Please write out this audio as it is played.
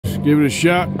Give it a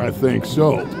shot? I think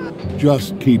so.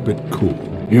 Just keep it cool.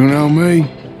 You know me?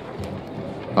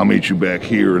 I'll meet you back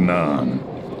here anon.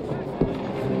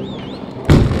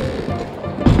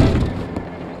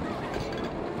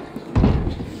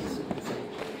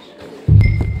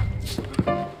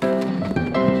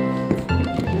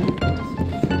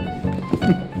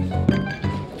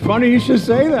 Funny you should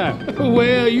say that.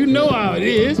 Well, you know how it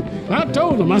is. I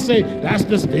told him. I say, that's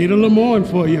the state of Lemoyne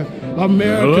for you.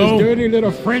 America's Hello? dirty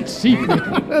little French secret.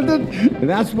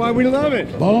 That's why we love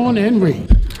it. Born and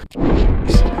raised.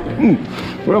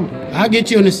 Well, I'll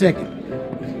get you in a second.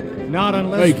 not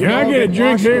unless Hey, can I get a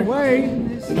drink here? away.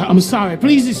 I'm sorry.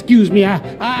 Please excuse me.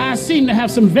 I seem to have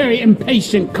some very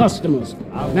impatient customers.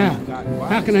 Now,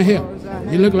 how can I help?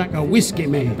 You look like a whiskey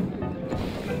man.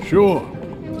 Sure.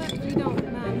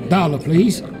 $1,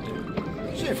 please.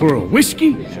 For a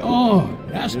whiskey? Oh,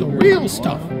 that's the real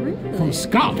stuff. From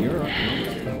Scotland.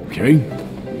 Okay.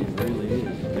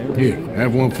 Here,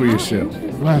 have one for yourself.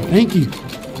 Well, thank you.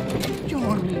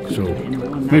 So,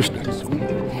 mister,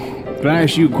 can I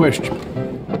ask you a question?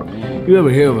 You ever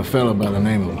hear of a fella by the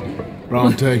name of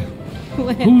Bronte?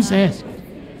 Who's asking?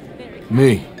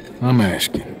 Me. I'm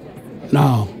asking.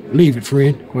 No, leave it,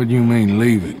 friend. What do you mean,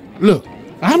 leave it? Look,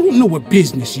 I don't know what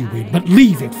business you in, but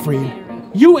leave it,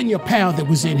 friend. You and your pal that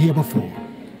was in here before.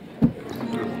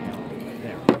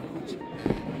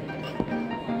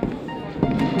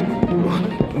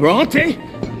 Bronte?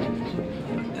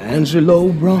 Angelo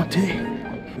Bronte?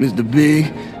 Mr. Big,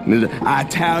 Mr.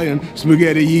 Italian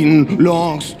spaghetti-eating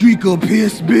long streaker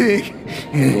piss big.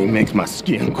 And it makes my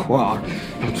skin crawl.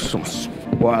 I'm so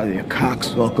swarthy, a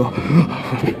cocksucker.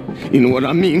 You know what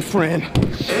I mean, friend?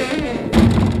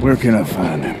 Where can I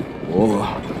find him? Oh,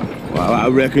 well, I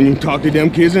reckon you talk to them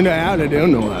kids in the alley, they'll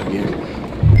know how to get it.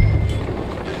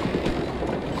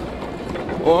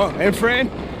 Oh, and friend,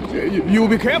 you'll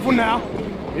be careful now.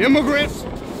 Immigrants,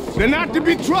 they're not to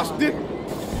be trusted.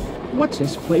 What's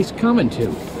this place coming to?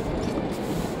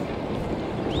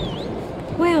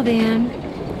 Well then.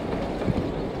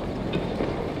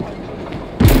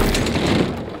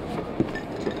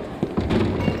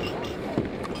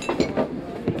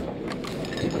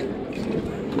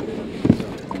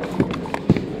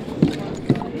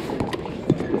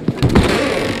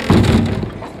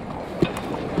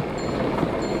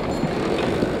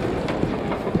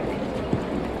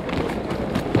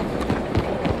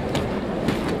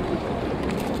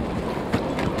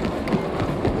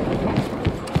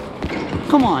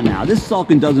 Come on now, this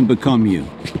sulking doesn't become you.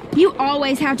 You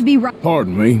always have to be right.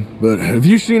 Pardon me, but have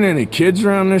you seen any kids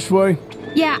around this way?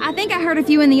 Yeah, I think I heard a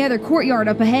few in the other courtyard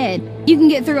up ahead. You can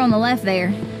get through on the left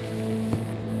there.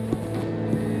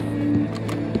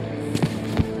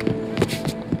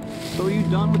 So are you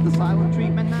done with the silent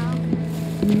treatment now?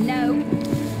 No.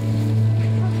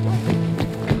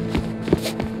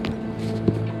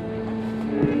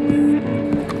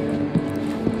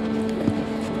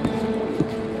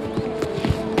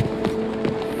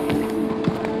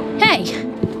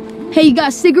 Hey, you got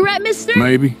a cigarette, mister?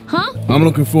 Maybe. Huh? I'm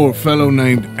looking for a fellow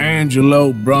named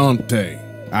Angelo Bronte.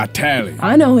 Italian.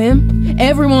 I know him.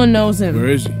 Everyone knows him. Where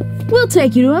is he? We'll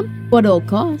take you to him. What it'll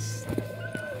cost?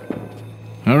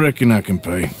 I reckon I can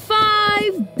pay.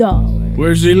 $5.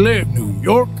 Where's he live? New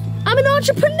York? I'm an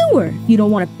entrepreneur. If you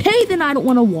don't want to pay, then I don't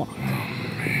want to walk.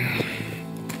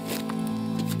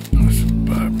 Let's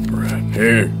buy bread.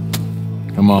 Here.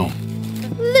 Come on.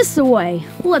 This away.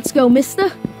 Let's go,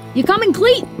 mister. You coming,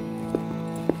 Cleet?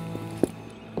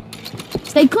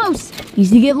 Stay close.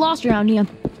 Easy to get lost around here.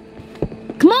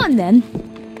 Come on, then.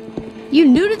 You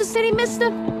new to the city,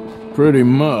 mister? Pretty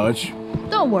much.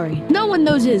 Don't worry. No one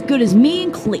knows it as good as me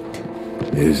and Cleet.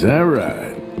 Is that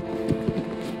right?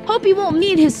 Hope you won't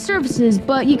need his services,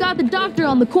 but you got the doctor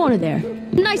on the corner there.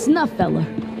 Nice enough, fella.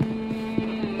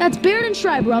 That's Baird and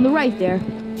Schreiber on the right there.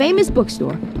 Famous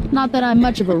bookstore. Not that I'm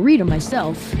much of a reader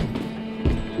myself.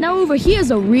 Now over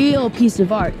here's a real piece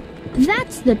of art.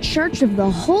 That's the Church of the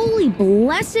Holy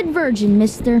Blessed Virgin,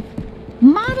 mister.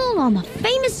 Modeled on the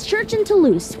famous church in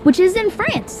Toulouse, which is in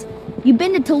France. You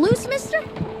been to Toulouse, mister?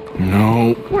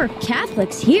 No. We're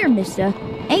Catholics here, mister.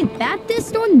 Ain't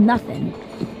Baptist or nothing.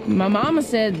 My mama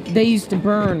said they used to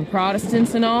burn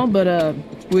Protestants and all, but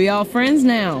we all friends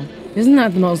now. Isn't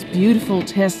that the most beautiful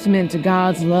testament to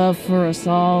God's love for us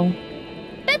all?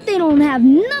 Bet they don't have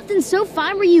nothing so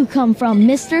fine where you come from,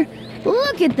 mister.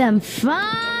 Look at them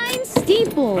fine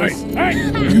steeples. Hey,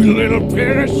 you little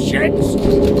pair of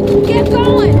shits! Get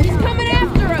going! He's coming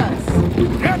after us!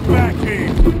 Get back here!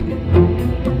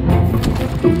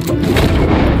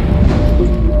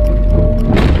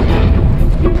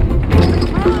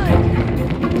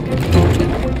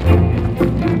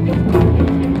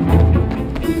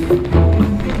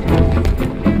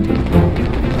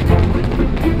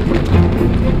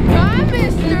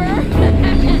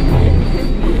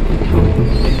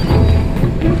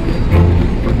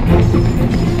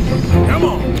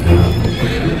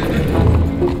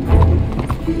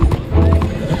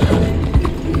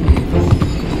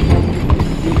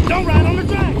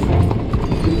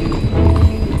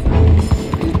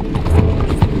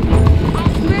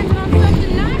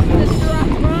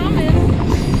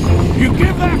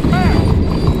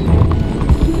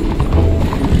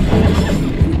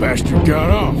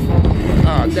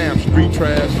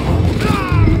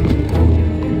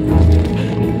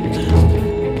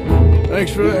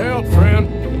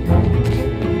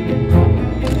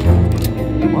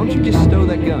 don't you just stow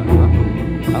that gun, huh?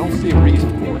 I don't see a reason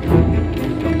for it.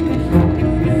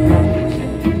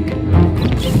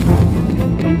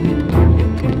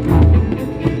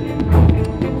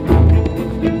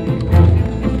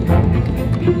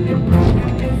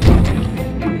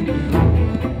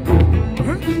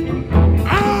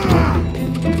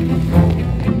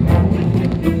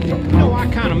 No, I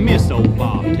kind of miss old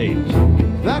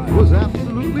bobtails. That was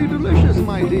absolutely delicious,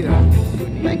 my dear.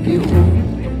 Thank you.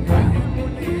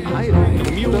 I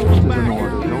The mule's in back order,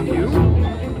 out. don't you?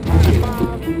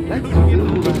 Let's fill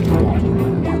that water.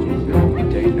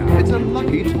 It's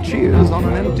unlucky to cheers on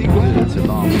an empty glass if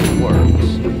arms works.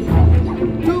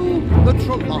 To the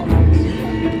Trelawneys.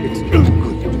 It's too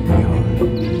good to be hard.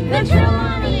 The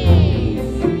Trelawneys!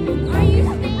 Are you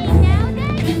staying now,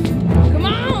 then? Come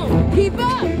on, keep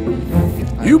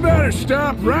up! You better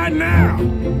stop right now.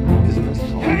 Business.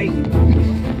 Hey!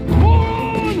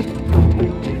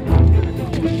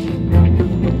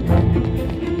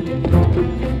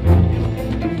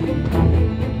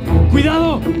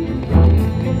 Cuidado!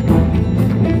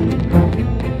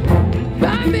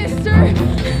 Bye, mister!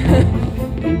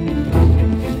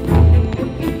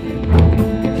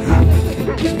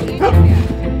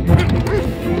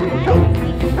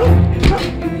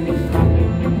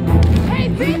 Hey,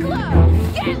 Bigla!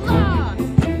 Get lost!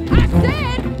 I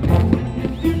said!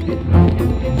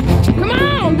 Come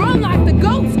on, run like the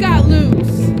goats got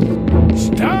loose!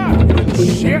 Stop!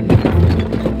 Shit!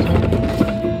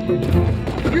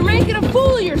 You're making a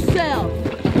fool of yourself!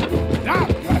 Stop!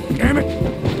 God damn it!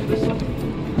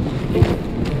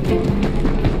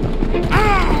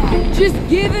 Ah! Just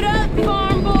give it up,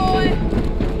 farm boy!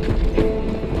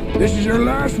 This is your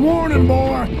last warning,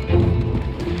 boy.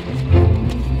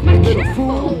 Little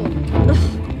fool.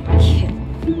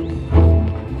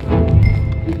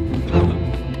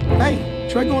 Hey,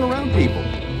 try going around people.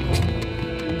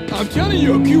 I'm telling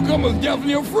you, a cucumber's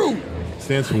definitely a fruit.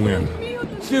 Since when?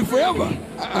 Since forever.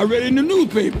 I read it in the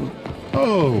newspaper.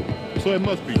 Oh, so it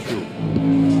must be true.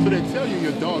 So they tell you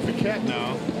your dog's a cat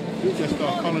now. You just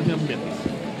start calling him Mittens.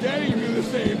 Daddy can do the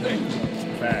same thing.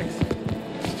 Facts.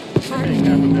 Ain't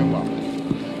happened in long.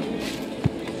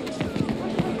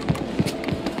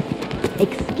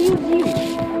 Excuse you.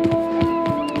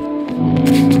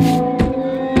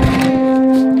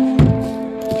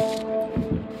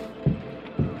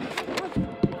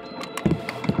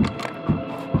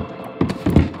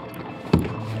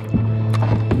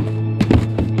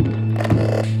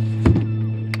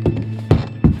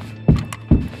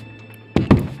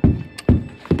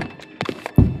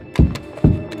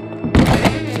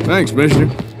 Thanks, mister.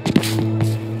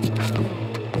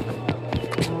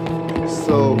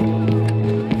 So,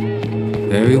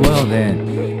 Very well,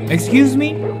 then. Excuse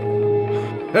me?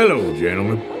 Hello,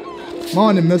 gentlemen.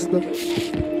 morning, mister.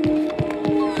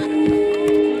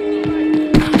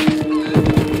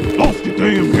 Off your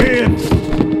damn head!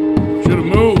 Should have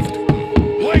moved.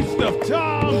 Waste of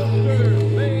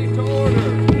time! Made to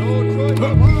order. No choice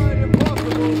of mine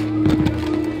impossible.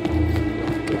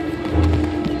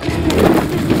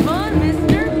 Come on,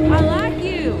 mister. I like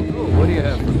you. Oh, what do you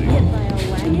have for me?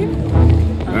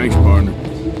 Thanks, partner.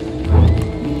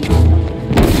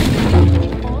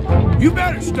 You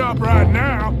better stop right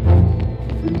now.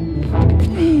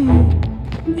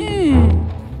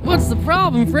 What's the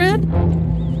problem, friend?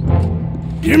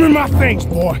 Give me my things,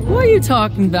 boy. What are you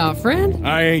talking about, friend?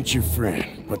 I ain't your friend,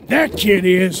 but that kid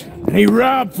is, and he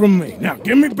robbed from me. Now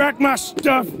give me back my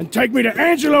stuff and take me to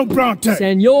Angelo Bronte.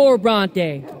 Senor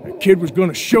Bronte. That kid was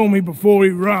gonna show me before he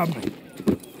robbed me.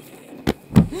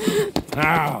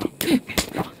 Now,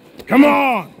 come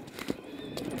on.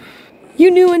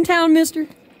 You new in town, mister?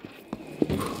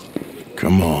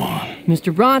 Come on.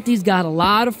 Mr. Bronte's got a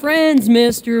lot of friends,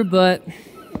 mister, but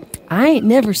I ain't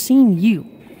never seen you.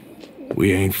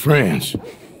 We ain't friends.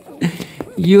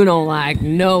 You don't like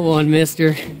no one,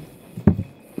 mister.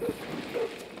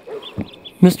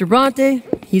 Mr. Bronte,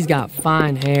 he's got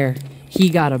fine hair. He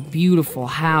got a beautiful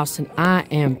house, and I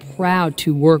am proud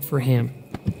to work for him.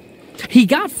 He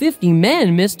got 50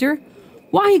 men, mister.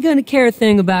 Why he gonna care a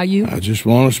thing about you? I just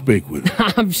want to speak with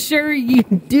him. I'm sure you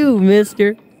do,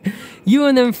 mister. You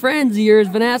and them friends of yours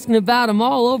been asking about him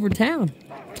all over town.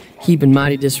 He been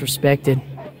mighty disrespected.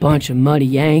 Bunch of muddy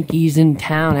Yankees in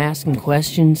town asking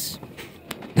questions.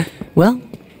 Well,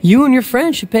 you and your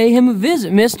friend should pay him a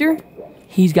visit, mister.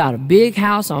 He's got a big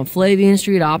house on Flavian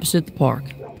Street opposite the park.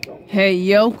 Hey,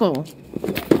 yokel.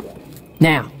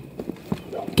 Now,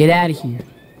 get out of here.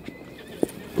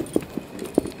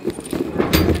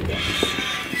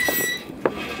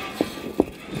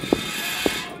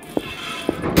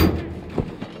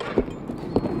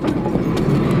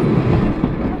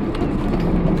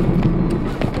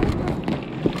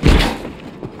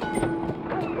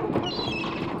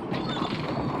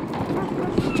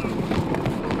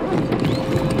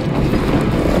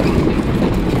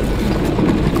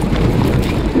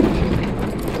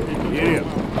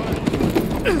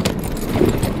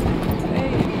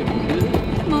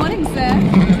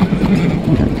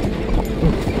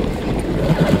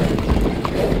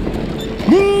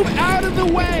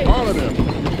 the way! All of them.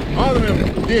 All of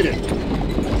them did it.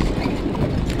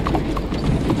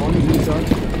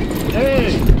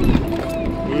 Hey!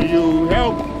 Will you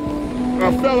help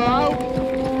a fella out?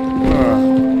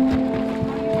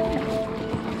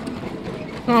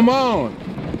 Come on.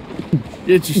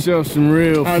 Get yourself some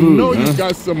real food, I know huh? you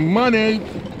got some money.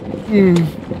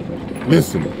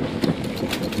 Listen,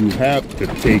 you have to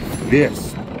take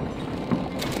this.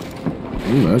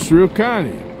 That's real kind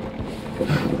of you.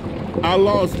 I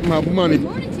lost my money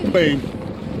playing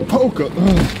poker.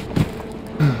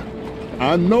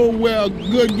 I know where a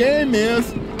good game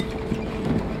is.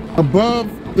 Above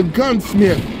the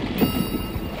gunsmith.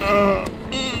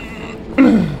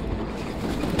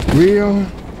 Real.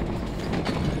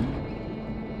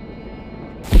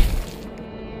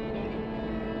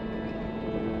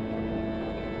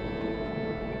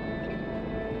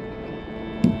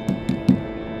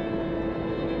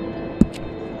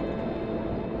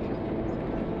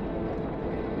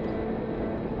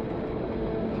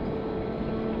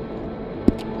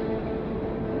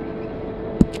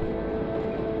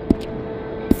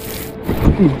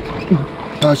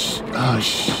 Hush,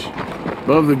 hush.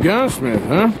 Above the gunsmith,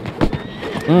 huh?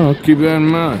 Oh, I'll keep that in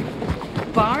mind.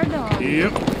 Pardon.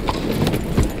 Yep.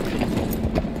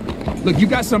 Look, you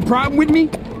got some problem with me?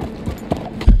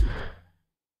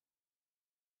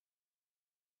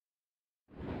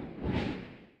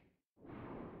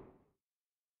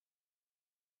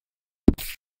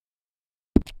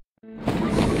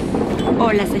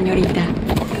 Hola, señorita.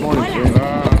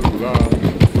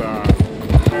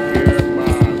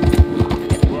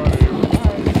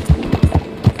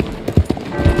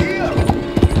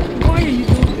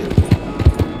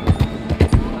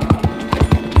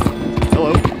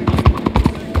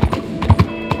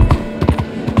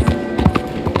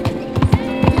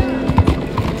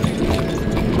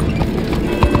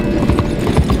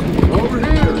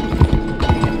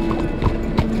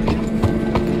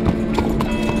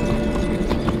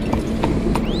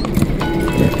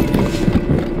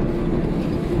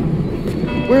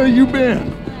 Where you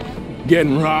been?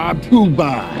 Getting robbed? Who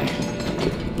by?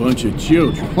 Bunch of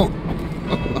children.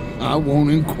 I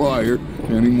won't inquire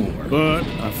anymore. But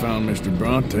I found Mr.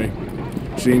 Bronte.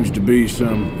 Seems to be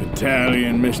some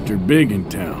Italian Mr. Big in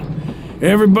town.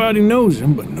 Everybody knows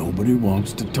him, but nobody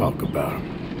wants to talk about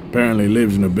him. Apparently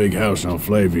lives in a big house on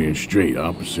Flavian Street,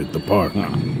 opposite the park.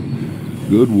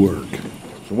 Good work.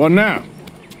 So what now?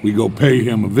 We go pay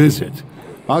him a visit.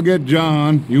 I'll get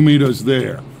John, you meet us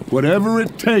there. Whatever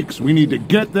it takes, we need to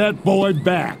get that boy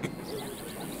back.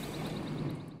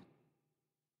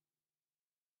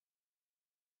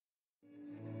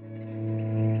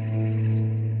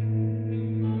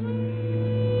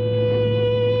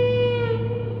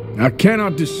 I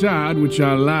cannot decide which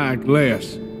I like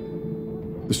less.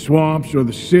 The swamps or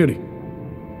the city.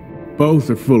 Both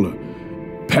are full of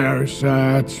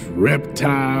parasites,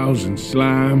 reptiles, and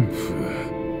slime.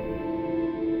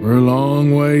 We're a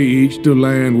long way east of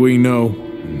land we know,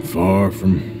 and far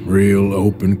from real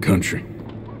open country.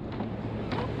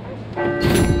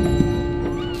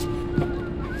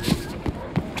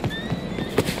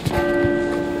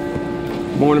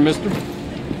 Morning, mister.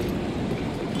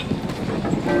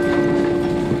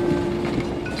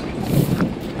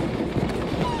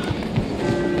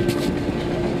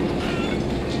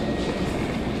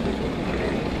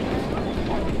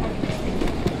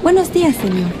 Buenos días,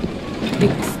 señor.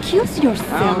 Excuse yourself.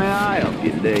 How may I help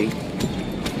you today?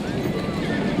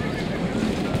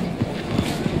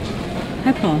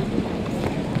 Hi, Paul.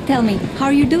 Tell me, how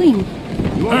are you doing?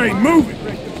 Hey, move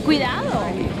it! Cuidado.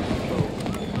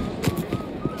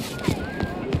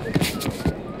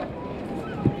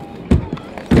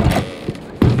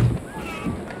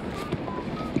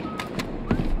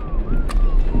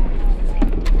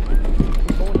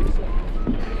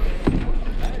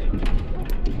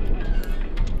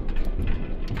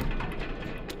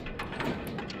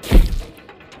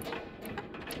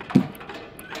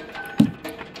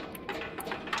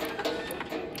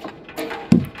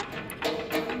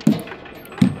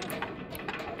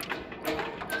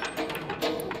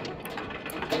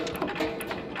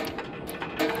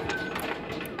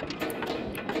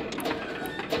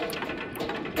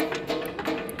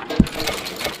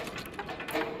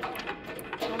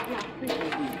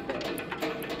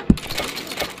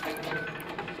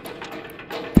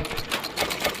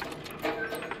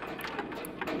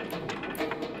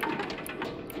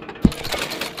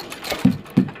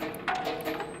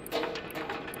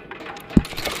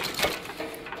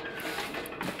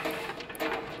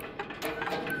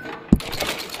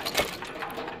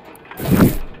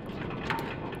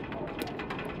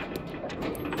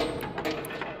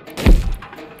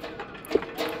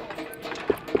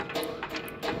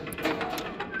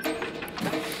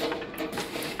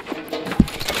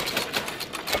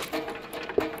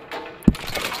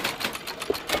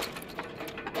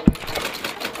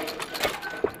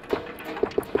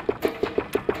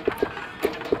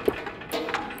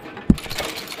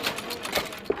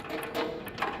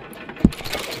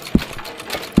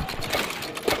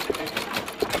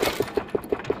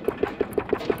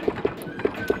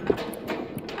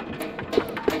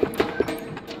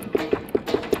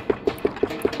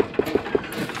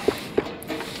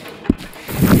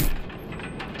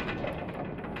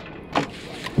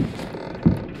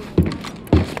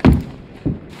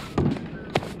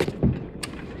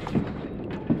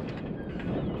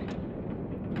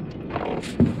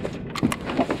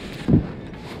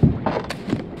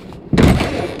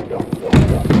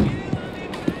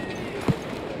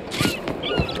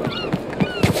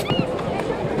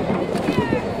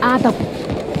 Out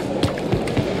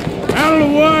of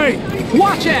the way!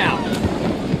 Watch out!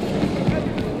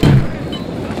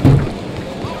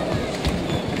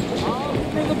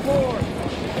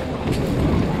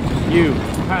 You,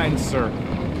 kind sir,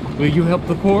 will you help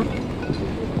the poor?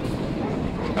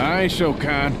 I ain't so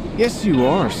kind. Yes, you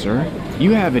are, sir.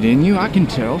 You have it in you, I can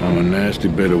tell. I'm a nasty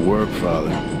bit of work,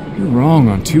 Father. You're wrong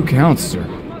on 2 counts, sir.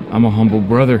 I'm a humble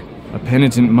brother, a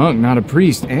penitent monk, not a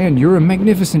priest, and you're a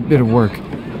magnificent bit of work.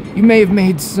 You may have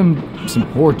made some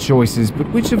poor choices, but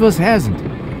which of us hasn't?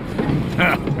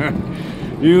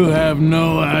 You have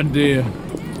no idea.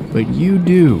 But you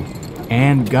do.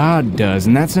 And God does,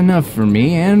 and that's enough for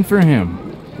me and for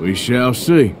him. We shall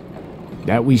see.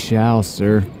 That we shall,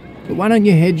 sir. But why don't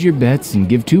you hedge your bets and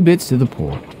give 2 bits to the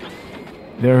poor?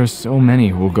 There are so many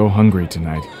who will go hungry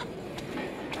tonight.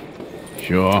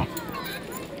 Sure.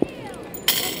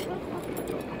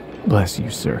 Bless you,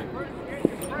 sir.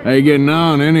 How you getting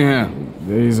on, anyhow?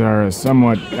 These are a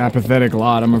somewhat apathetic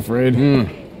lot, I'm afraid.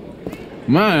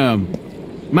 My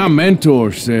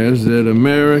mentor says that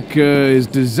America is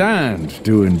designed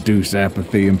to induce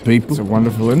apathy in people. It's a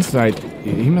wonderful insight.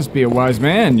 He must be a wise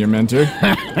man, your mentor.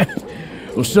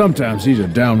 Well, sometimes he's a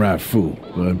downright fool,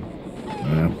 but,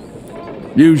 well,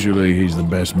 usually he's the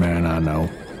best man I know.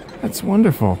 That's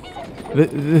wonderful.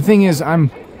 The thing is,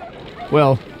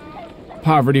 well,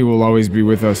 poverty will always be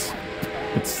with us.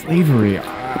 But slavery,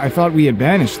 I thought we had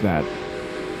banished that.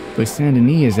 But Saint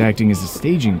Denis is acting as a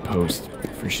staging post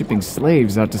for shipping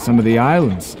slaves out to some of the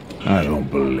islands. I don't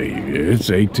believe you. It's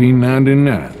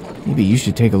 1899. Maybe you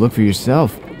should take a look for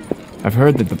yourself. I've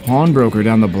heard that the pawnbroker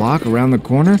down the block around the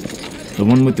corner, the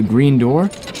one with the green door,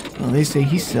 well, they say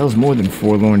he sells more than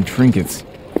forlorn trinkets.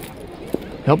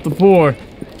 Help the poor.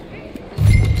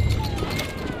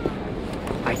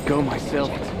 I'd go myself,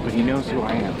 but he knows who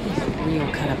I am. He's real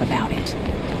cut up about it.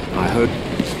 I heard.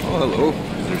 Oh, hello.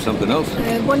 Is there something else?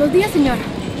 Buenos días, señor.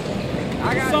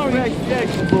 I got fresh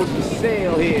vegetables for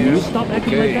sale here. You stop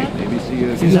acting like that? Maybe see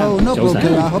you. No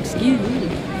problem. Excuse me.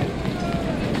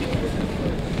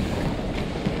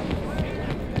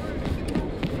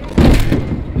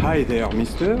 Hi there,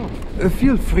 mister.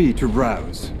 Feel free to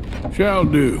browse. Shall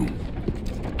do.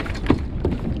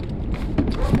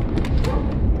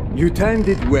 You timed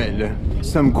it well.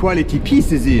 Some quality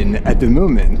pieces in at the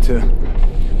moment.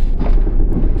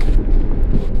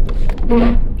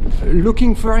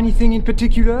 Looking for anything in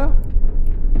particular?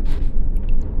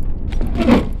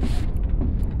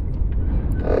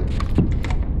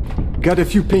 Got a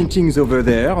few paintings over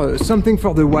there. Something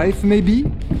for the wife, maybe?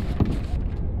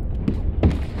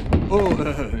 Oh,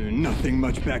 nothing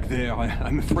much back there.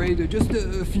 I'm afraid just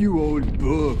a few old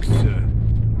books.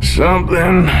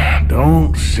 Something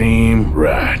don't seem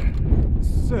right.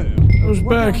 Sir, Who's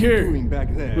back here?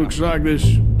 Back there? Looks like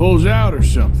this pulls out or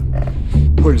something.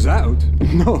 Pulls out?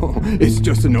 No, it's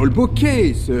just an old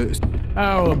bookcase.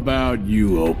 How about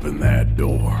you open that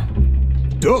door?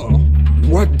 Door?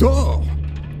 What door?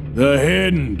 The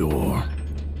hidden door.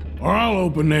 Or I'll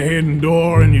open the hidden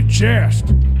door in your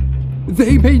chest.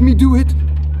 They made me do it.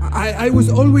 I was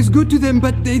always good to them,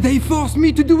 but they forced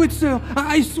me to do it, sir.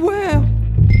 I swear.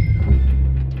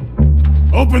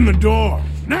 Open the door,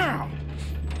 now!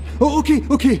 Oh,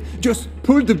 okay. Just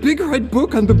pull the big red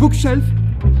book on the bookshelf.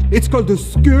 It's called The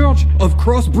Scourge of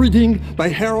Crossbreeding by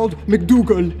Harold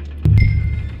McDougall.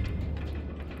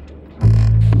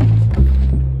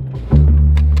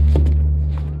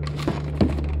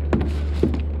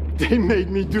 They made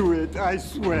me do it, I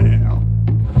swear.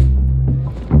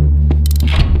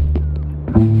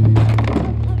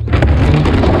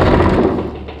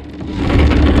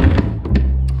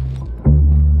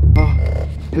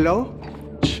 Hello?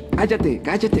 Shh, cállate.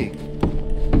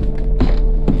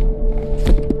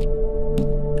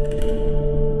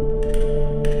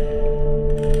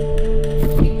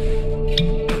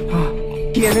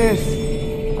 ¿Quién es?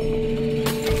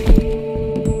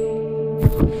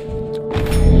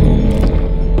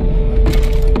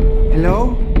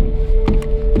 Hello?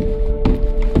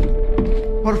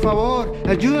 Por favor,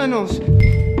 ayúdanos.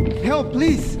 Help,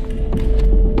 please.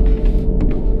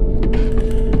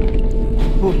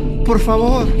 Por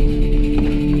favor.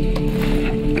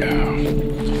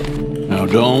 Now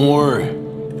don't worry.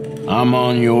 I'm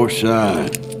on your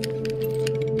side.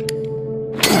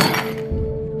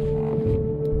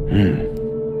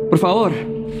 Por favor.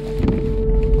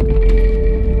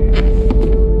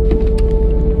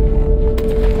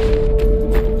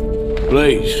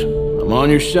 Please, I'm on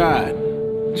your side.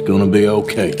 It's gonna be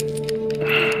okay.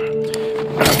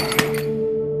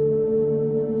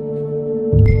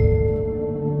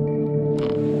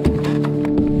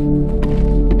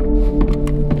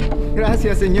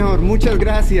 Gracias, señor. Muchas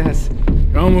gracias.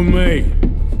 Come with me.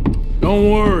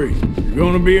 Don't worry. You're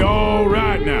gonna be all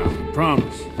right now.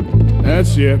 Promise.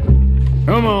 That's it.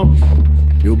 Come on.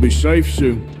 You'll be safe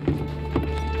soon.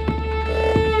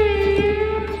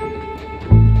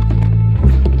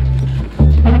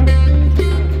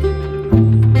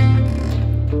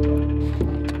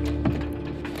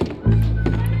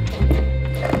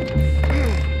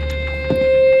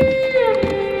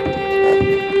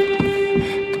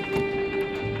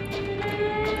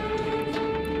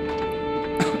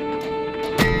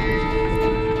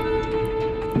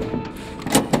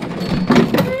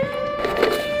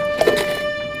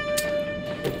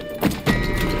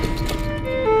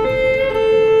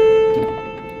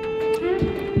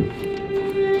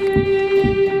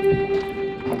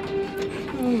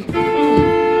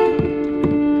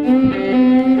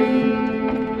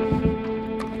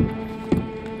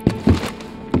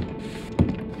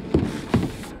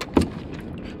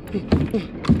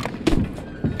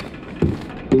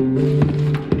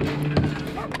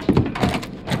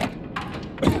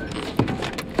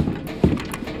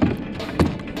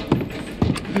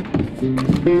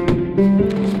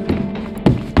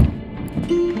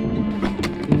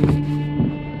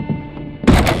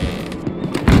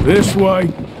 This way.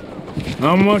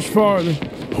 Not much farther.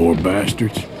 Poor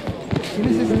bastards. ¿Quién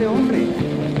es este hombre?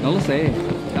 No lo sé.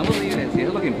 Estamos libres, y eso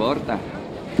es lo que importa.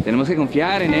 Tenemos que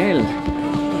confiar en él.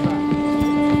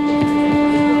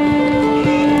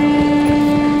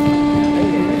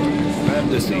 Glad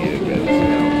to see you again.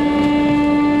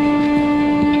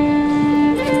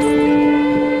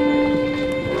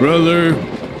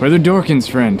 Brother Dorkin's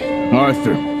friend.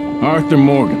 Arthur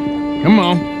Morgan. Come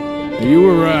on. You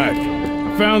were right.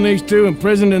 I found these two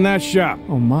imprisoned in that shop.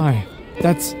 Oh my.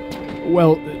 That's...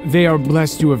 Well, they are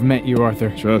blessed to have met you,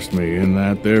 Arthur. Trust me, in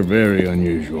that they're very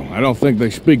unusual. I don't think they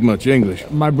speak much English.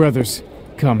 My brothers,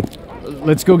 come.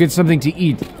 Let's go get something to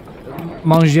eat.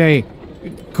 Manger.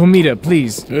 Comida,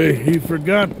 please. Hey, he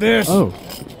forgot this. Oh.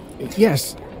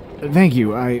 Yes. Thank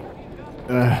you.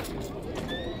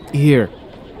 Here.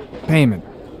 Payment.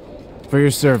 For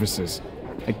your services.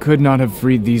 I could not have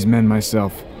freed these men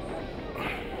myself.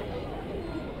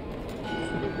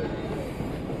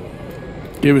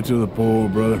 Give it to the poor,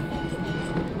 brother.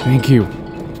 Thank you.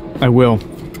 I will.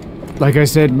 Like I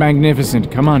said,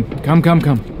 magnificent. Come on. Come.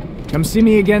 Come see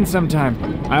me again sometime.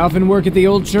 I often work at the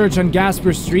old church on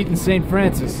Gasper Street in St.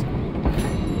 Francis.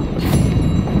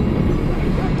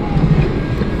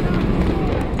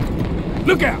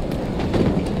 Look out!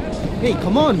 Hey,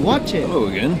 come on, watch it. Hello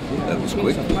again. That was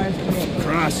quick. For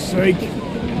Christ's sake.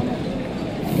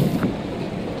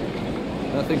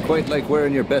 Nothing quite like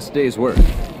wearing your best day's work.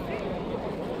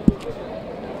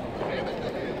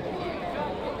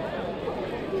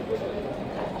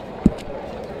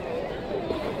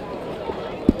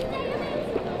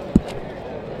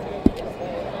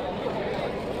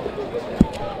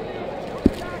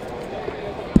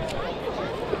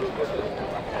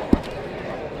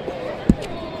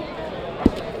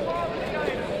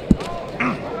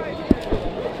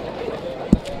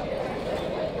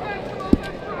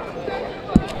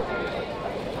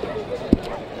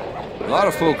 A lot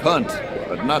of folk hunt,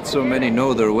 but not so many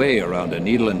know their way around a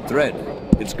needle and thread.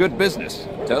 It's good business,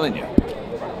 I'm telling you.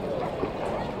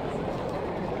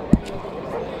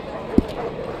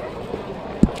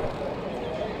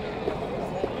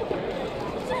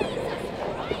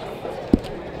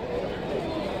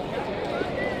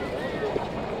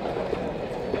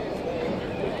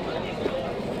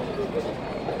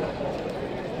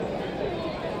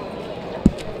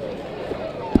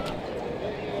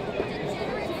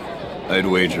 I'd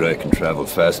wager I can travel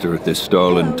faster with this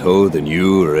stall in tow than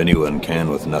you or anyone can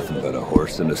with nothing but a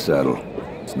horse and a saddle.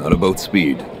 It's not about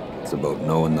speed, it's about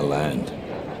knowing the land.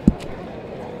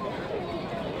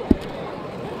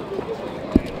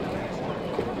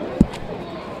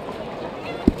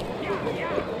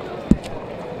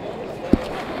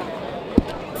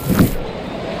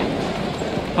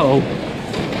 Oh.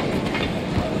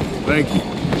 Thank you.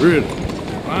 Really.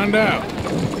 Find out.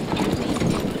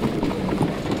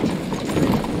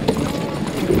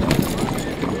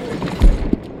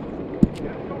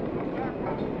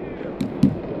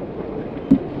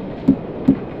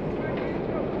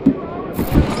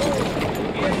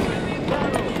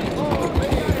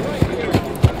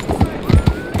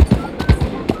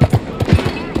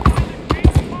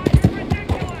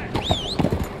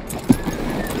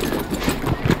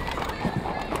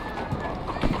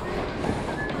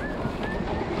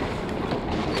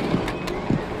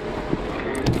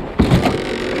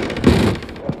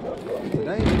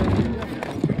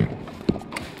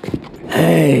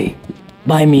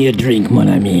 Buy me a drink, mon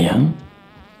ami, huh?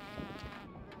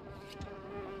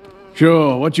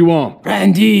 Sure, what you want?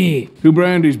 Brandy! 2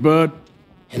 brandies, bud.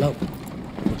 Hello.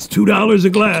 It's $2 a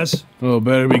glass. Oh,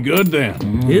 better be good then.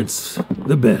 It's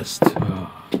the best.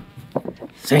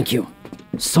 Thank you.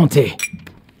 Santé.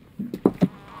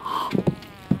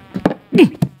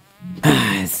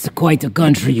 It's quite a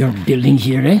country you're building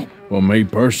here, eh? Well, me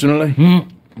personally?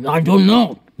 I don't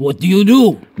know. What do you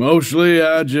do? Mostly,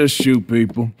 I just shoot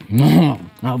people.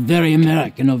 How very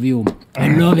American of you. I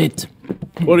love it.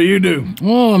 What do you do?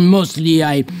 Oh, mostly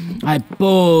I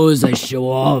pose, I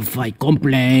show off, I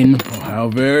complain. Oh, how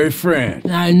very French.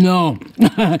 I know.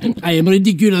 I am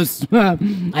ridiculous.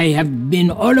 I have been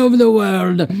all over the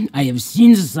world. I have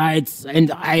seen the sights,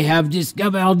 and I have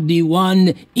discovered the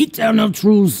one eternal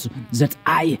truth that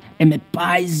I am a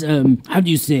pies, how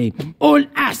do you say, all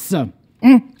ass.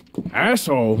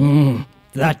 Asshole?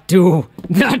 That too.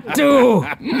 That too.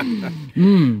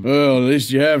 Well, at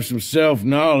least you have some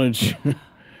self-knowledge.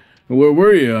 Where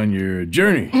were you on your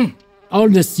journey? All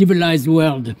the civilized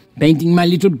world. Painting my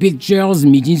little pictures,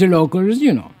 meeting the locals,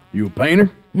 you know. You a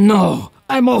painter? No,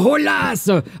 I'm a whole ass.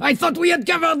 I thought we had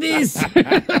covered this.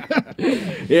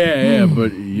 Yeah,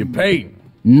 but you paint.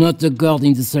 Not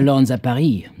according to salons at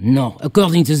Paris. No,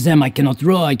 according to them, I cannot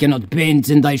draw, I cannot paint,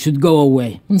 and I should go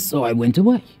away. And so I went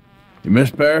away. You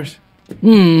miss Paris?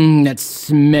 That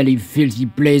smelly, filthy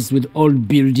place with old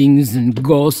buildings and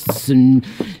ghosts and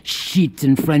shit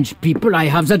and French people. I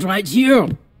have that right here.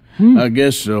 I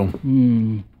guess so.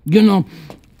 You know,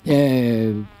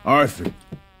 Arthur.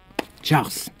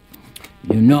 Charles.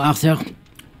 You know, Arthur?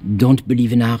 Don't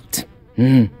believe in art.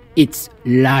 It's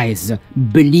lies.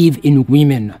 Believe in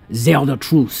women. They're the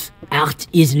truth. Art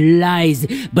is lies,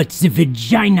 but the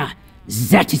vagina,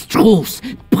 that is truth.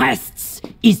 Breasts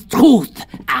is truth.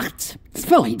 Art is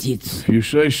for idiots. You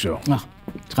say so. Oh,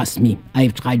 trust me,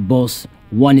 I've tried both.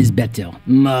 One is better.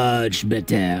 Much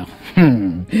better.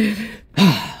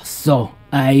 So,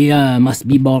 I must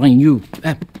be boring you.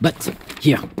 But,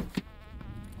 here.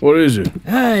 What is it?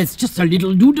 It's just a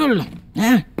little doodle.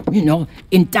 You know,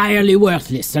 entirely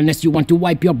worthless unless you want to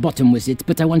wipe your bottom with it.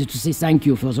 But I wanted to say thank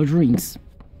you for the drinks.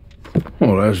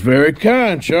 Well, that's very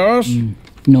kind, Charles.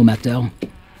 No matter.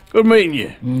 Good meeting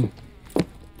you.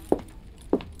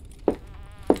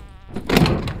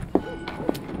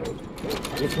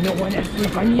 If no one else will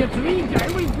buy me a drink, I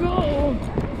will go.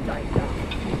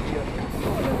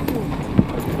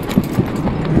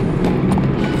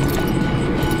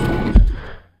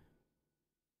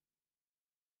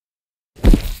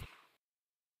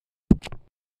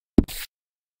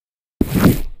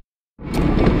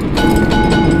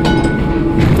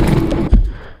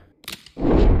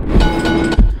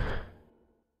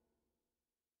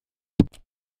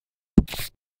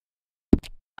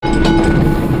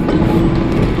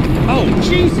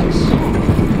 Jesus!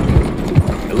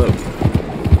 Hello.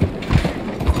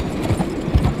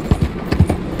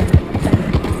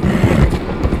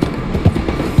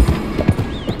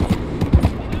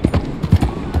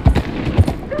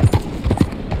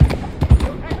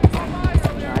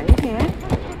 Try again.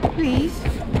 Please.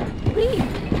 Please.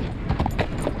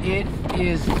 It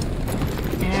is...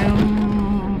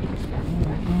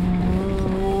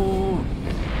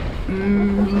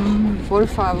 Por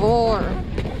favor.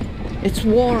 It's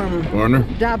warm. Warner?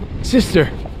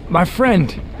 Sister, my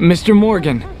friend, Mr.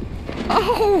 Morgan.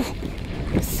 Oh,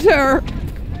 sir.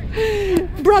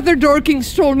 Brother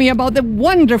Dorkins told me about the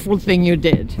wonderful thing you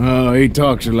did. Oh, he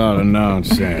talks a lot of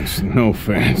nonsense. No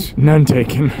offense. None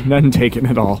taken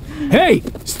at all. Hey,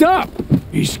 stop!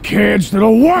 These kids, they're the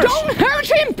worst! Don't hurt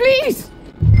him, please!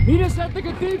 Meet us at the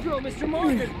cathedral, Mr.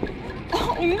 Morgan.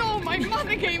 Oh, no, my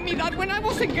mother gave me that when I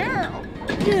was a girl.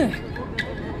 Yeah.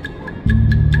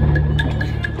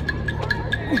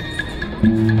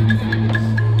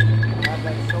 Have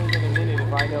that sold in a minute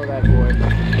if I know that boy.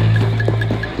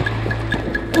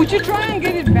 Would you try and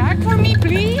get it back for me,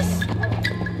 please?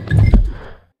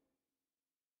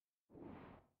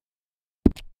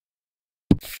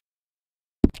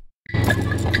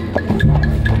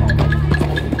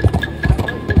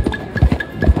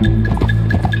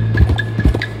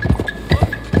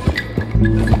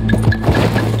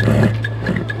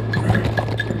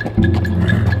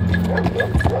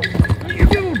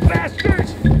 You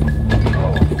bastards!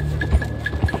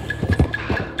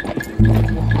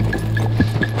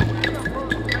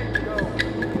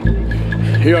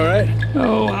 You alright?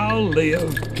 Oh, I'll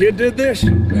live. Kid did this?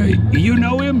 You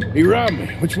know him? He robbed me.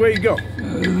 Which way you go?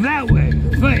 That way,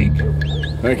 I think.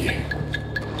 Thank you.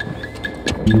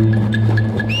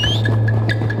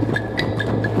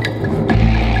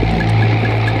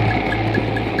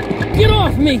 Get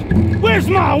off me! Wait! Where's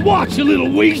my watch, you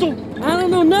little weasel? I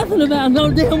don't know nothing about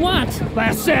no damn watch.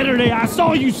 Last Saturday, I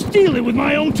saw you steal it with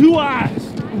my own 2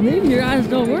 eyes. Maybe your eyes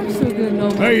don't work so good no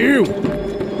more. Hey, you!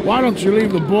 Why don't you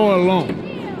leave the boy alone?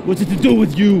 What's it to do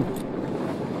with you?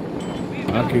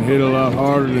 I can hit a lot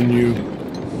harder than you.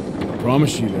 I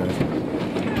promise you that.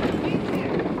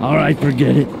 All right,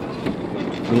 forget it.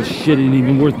 Little shit ain't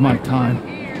even worth my time.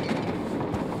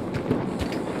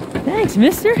 Thanks,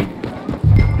 mister.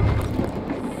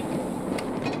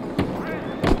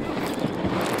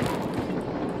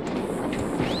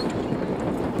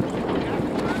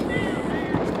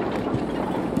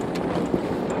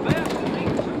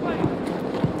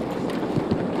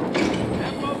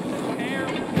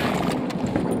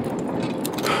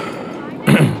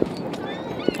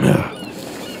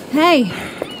 Hey,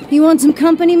 you want some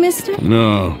company, mister?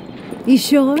 No. You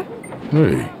sure?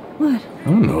 Hey, What? I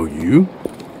don't know you.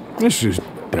 Mrs.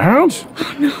 Downs?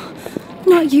 Oh, no.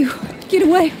 Not you. Get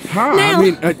away. How? Now. I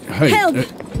mean, hey. Help.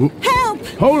 Help!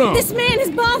 Hold on. This man is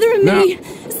bothering Now- me.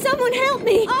 Someone help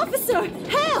me. Officer,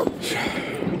 help!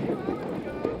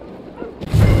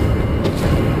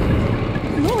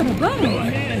 Lord above. Go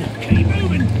ahead. Keep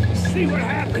moving. See what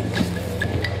happens.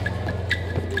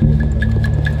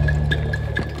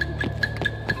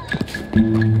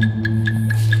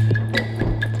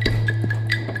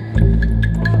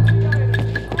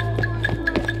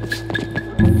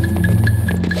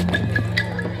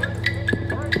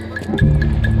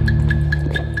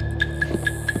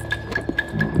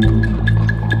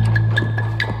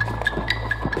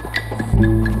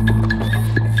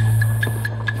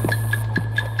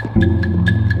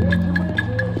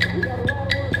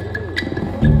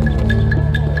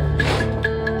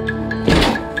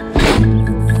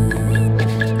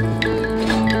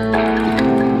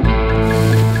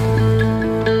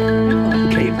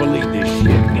 Can't believe this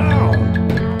shit gone.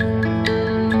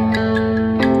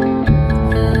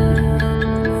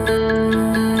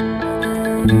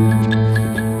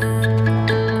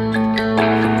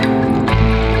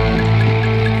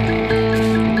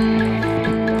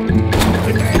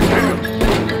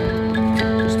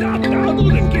 Stop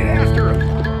dawdling and get after him.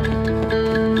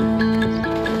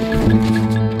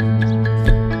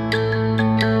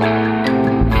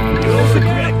 You'll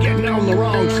regret getting on the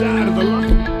wrong side of the line.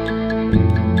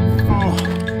 Oh.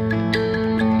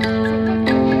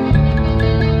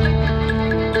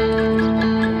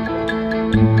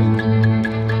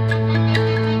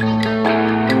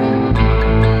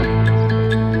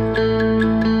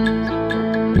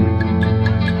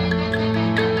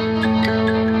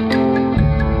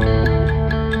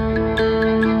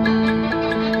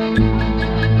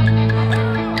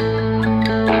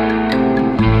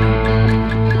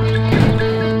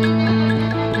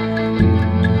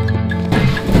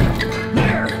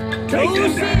 There! Take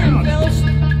them down!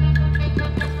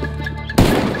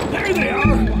 There they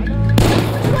are!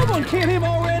 Someone kill him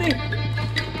already!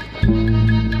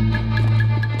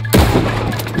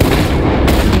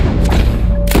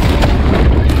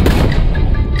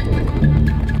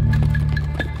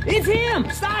 It's him!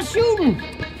 Stop shooting!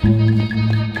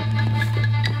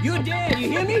 You're dead, you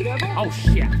hear me? Oh,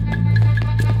 shit.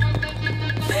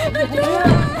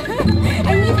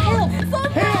 I need help.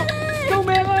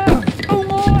 Somebody!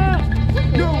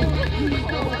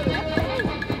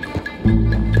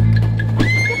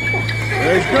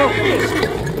 Let's go.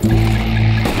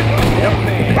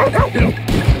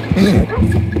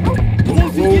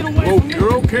 Whoa,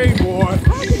 you're okay, boy.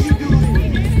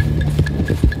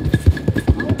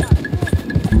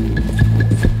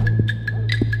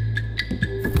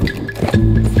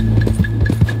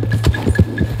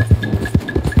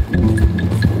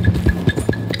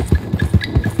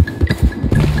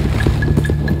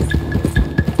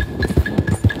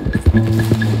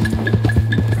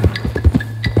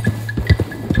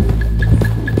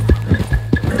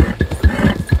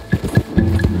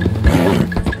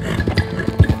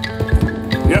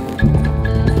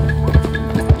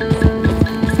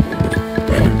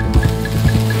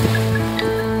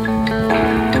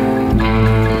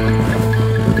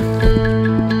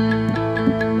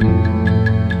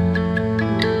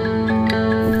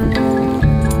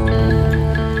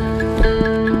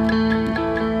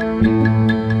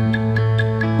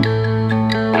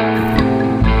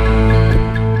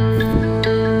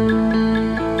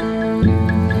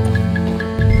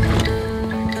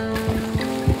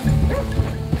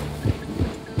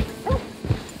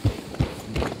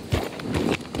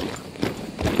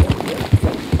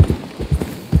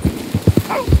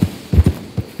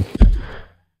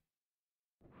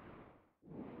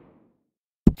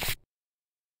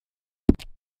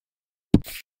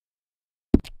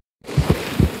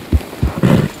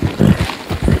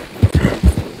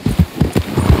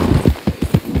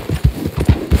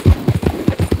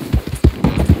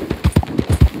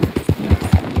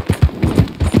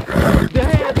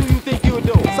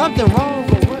 something wrong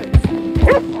or what?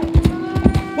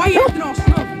 Why you acting all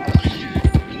snuffy?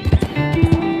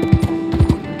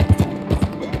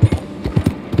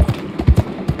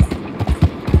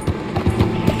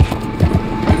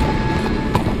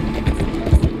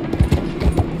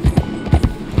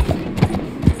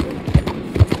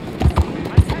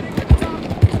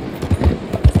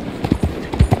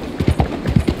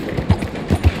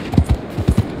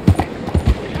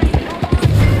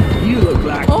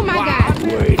 Oh my God!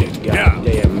 Wait a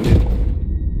goddamn minute.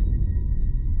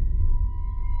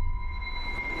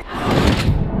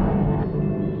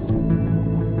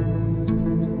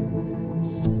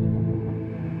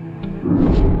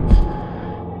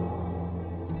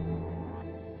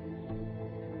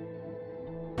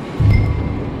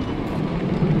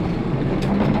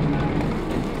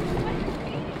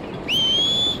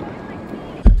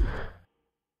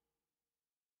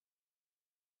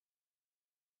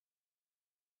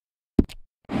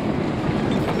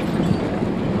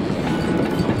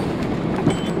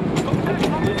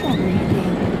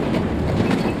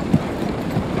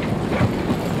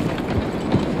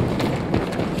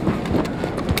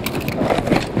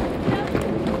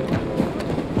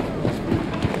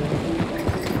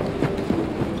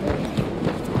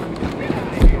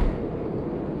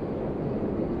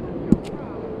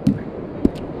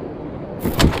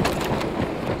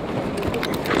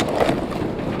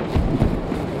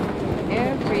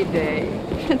 Every day,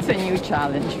 it's a new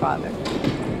challenge, Father.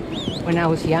 When I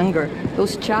was younger,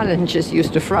 those challenges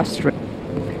used to frustrate.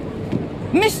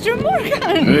 Mr.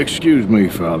 Morgan! Excuse me,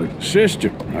 Father.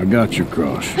 Sister, I got your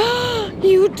cross.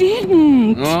 You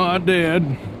didn't! Oh, I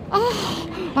did.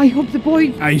 Oh, I hope the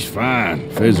boy... He's fine,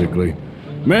 physically.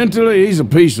 Mentally, he's a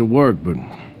piece of work, but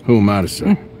who am I to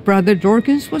say? Brother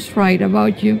Dorkins was right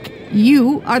about you.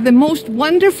 You are the most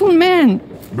wonderful man.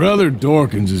 Brother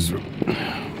Dorkins is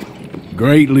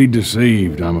greatly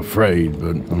deceived, I'm afraid,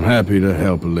 but I'm happy to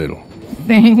help a little.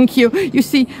 Thank you. You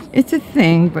see, it's a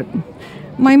thing, but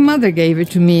my mother gave it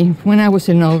to me when I was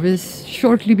a novice,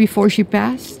 shortly before she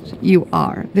passed. You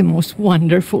are the most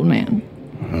wonderful man.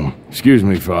 Oh, excuse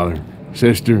me, Father.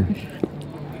 Sister,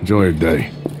 enjoy your day.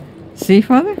 See,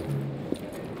 Father?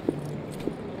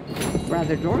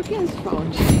 Brother Dorkins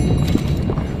found you.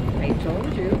 I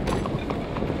told you.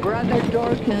 Brother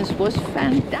Dorkins was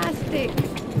fantastic.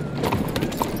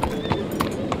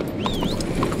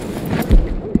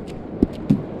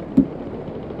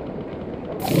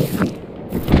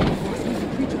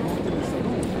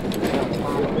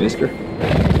 Mister?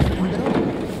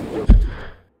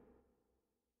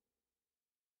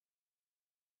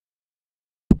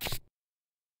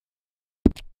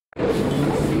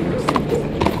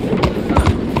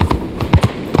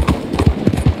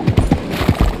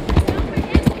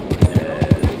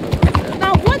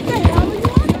 Now what the hell are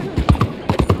you on?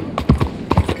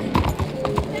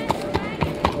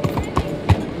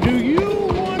 Do you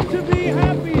want to be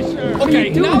happy, sir? Okay,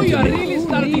 now you are really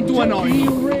starting to annoy me. Be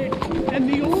rich, and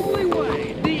the only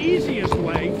way, the easiest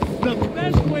way, the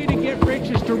best way to get rich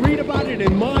is to read about it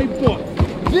in my book.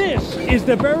 This is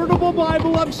the veritable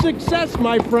Bible of success,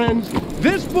 my friends.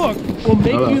 This book will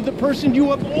make you the person you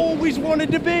have always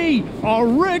wanted to be, a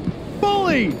rich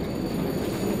bully.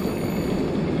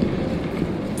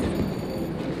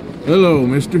 Hello,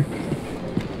 mister.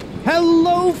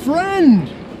 Hello,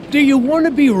 friend. Do you want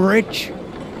to be rich?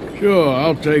 Sure,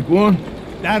 I'll take one.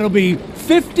 That'll be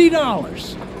 $50.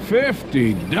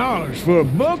 $50 for a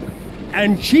book?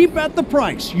 And cheap at the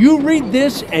price. You read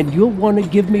this and you'll want to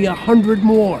give me 100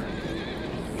 more.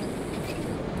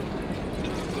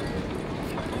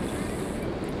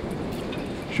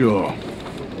 Sure.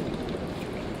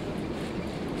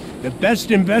 The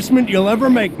best investment you'll ever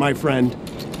make, my friend.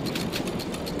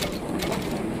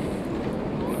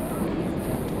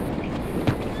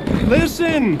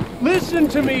 Listen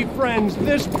to me, friends.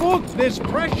 This book, this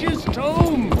precious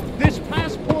tome, this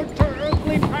passport to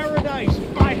earthly paradise,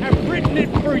 I have written it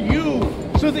for you,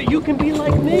 so that you can be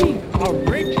like me, a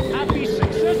rich, happy,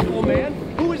 successful man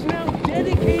who is now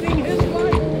dedicating his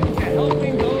life to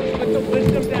helping those with the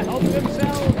wisdom to help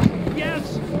themselves.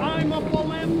 Yes, I'm a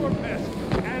philanthropist,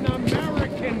 an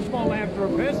American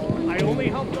philanthropist. I only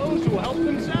help those who help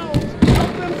themselves.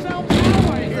 Help themselves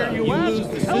how, I hear you ask. Lose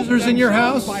the scissors in your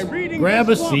house? Grab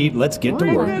a seat, let's get to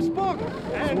work. Read this book,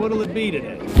 and What'll it be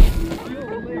today?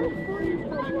 you'll live free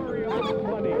from worry about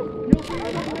money. You'll be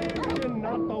in a mansion,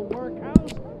 not the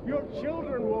workhouse. Your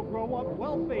children will grow up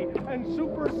wealthy and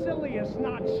supercilious,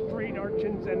 not street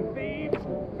urchins and thieves.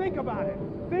 Think about it.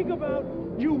 Think about,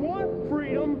 you want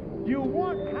freedom, you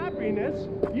want happiness,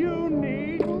 you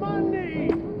need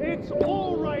money. It's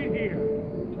all right here.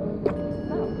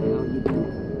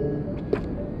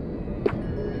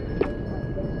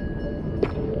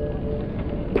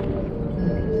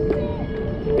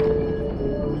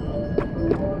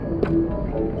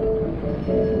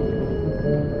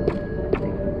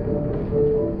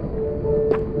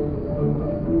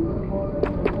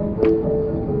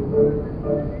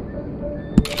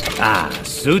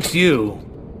 Suits you.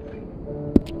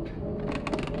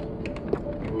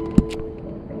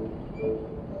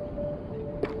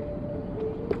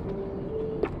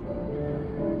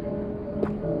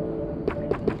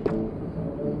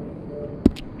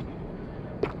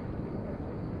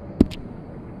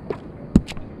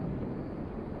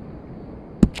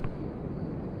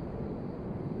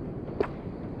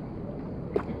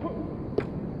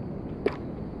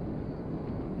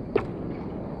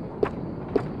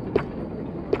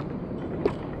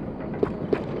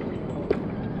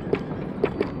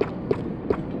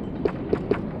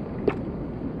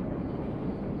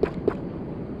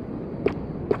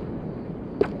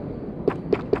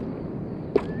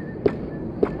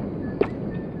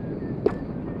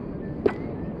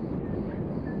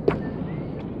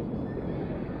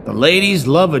 The ladies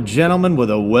love a gentleman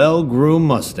with a well-groomed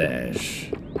mustache.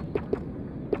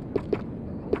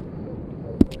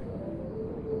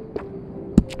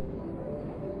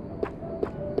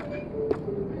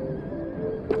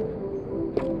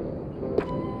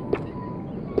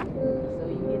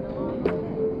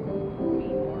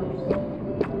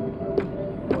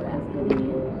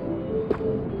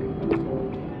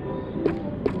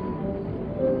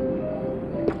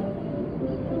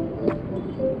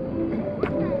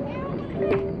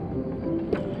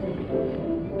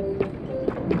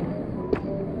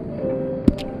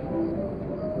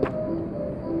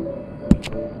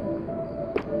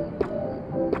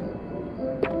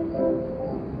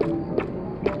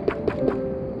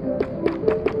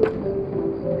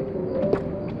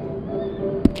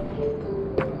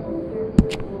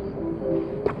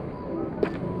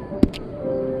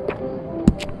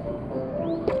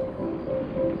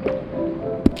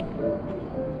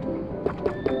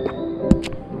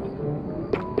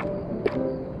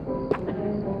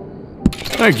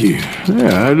 Thank you.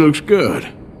 Yeah, it looks good.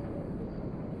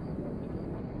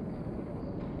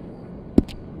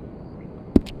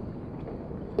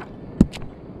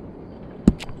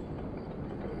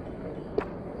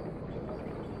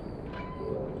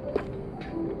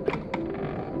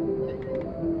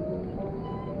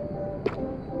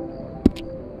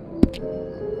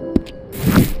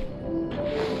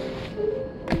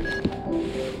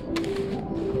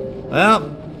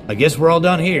 Well, I guess we're all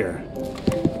done here.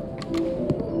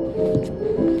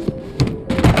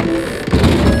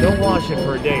 Don't wash it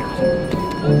for a day or two.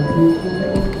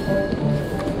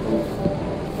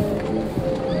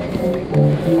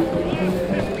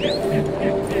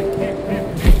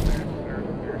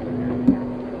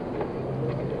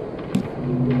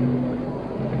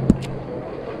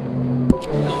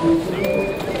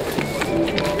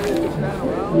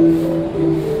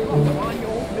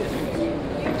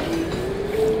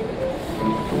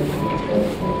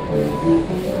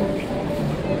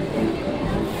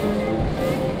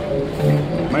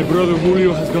 My brother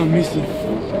Julio has gone missing.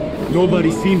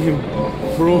 Nobody's seen him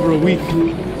for over a week.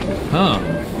 Huh.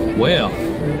 Well.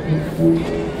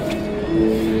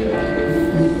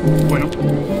 Bueno.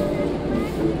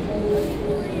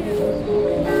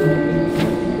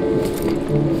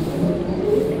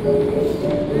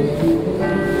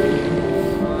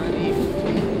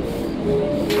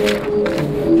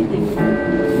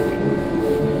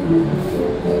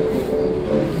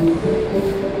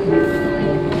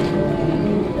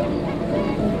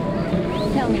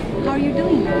 Tell me, how are you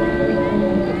doing?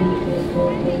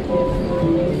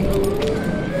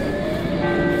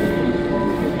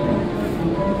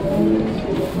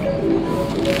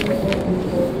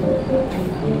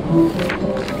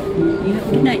 You have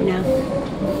a good night now.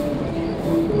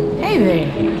 Hey there.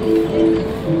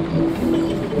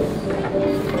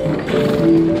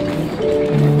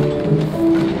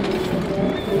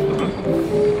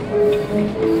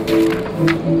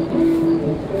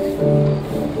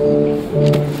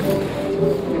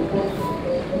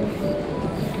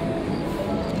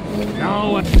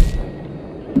 Now.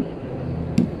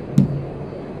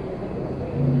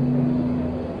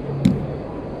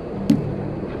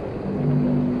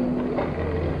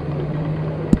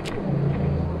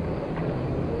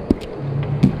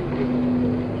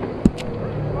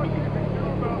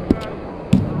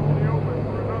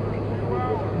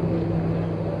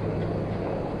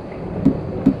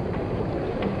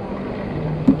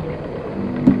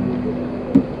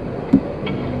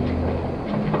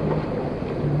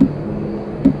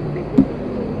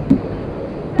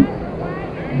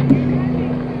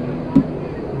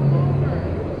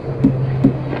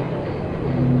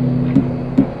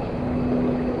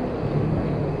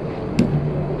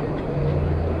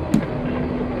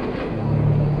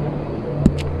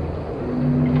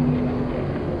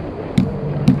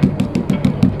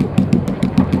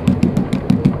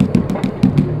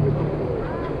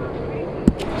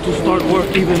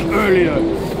 even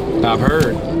earlier. I've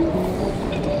heard.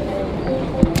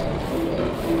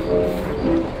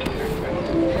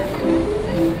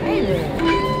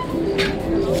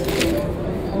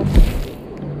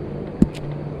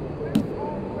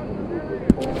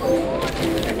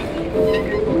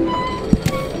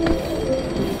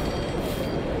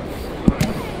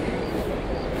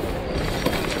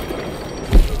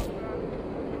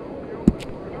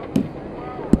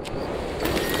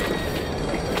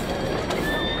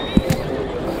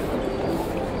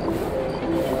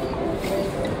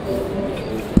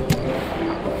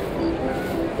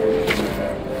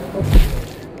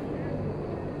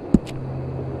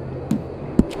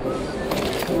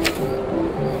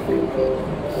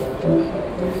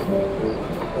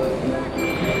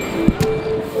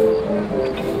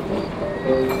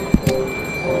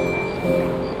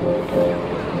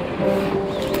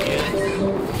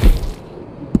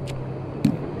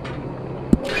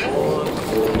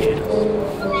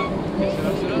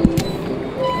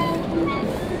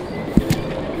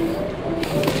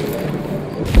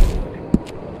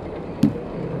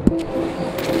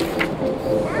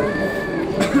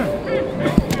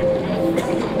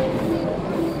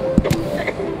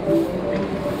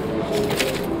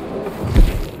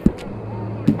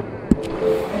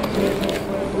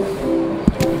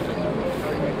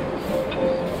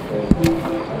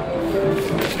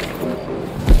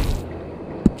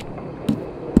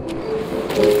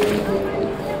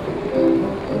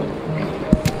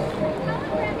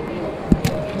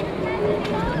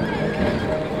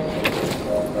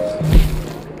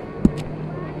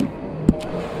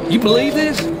 You believe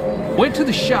this? Went to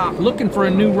the shop looking for a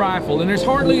new rifle, and there's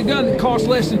hardly a gun that costs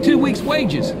less than 2 weeks'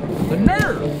 wages. The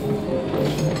nerve!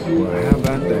 Well, how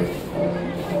about that?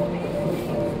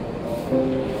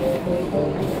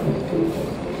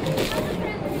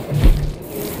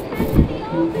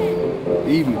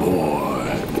 Even boy.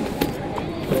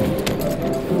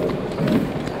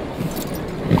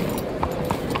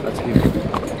 That's him.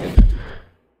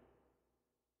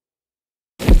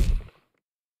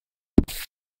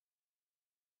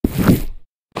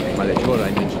 Malhechor,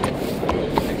 I mentioned.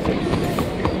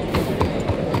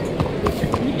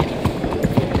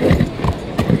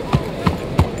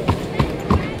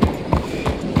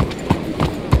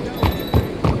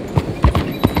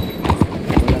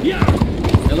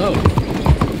 Hello.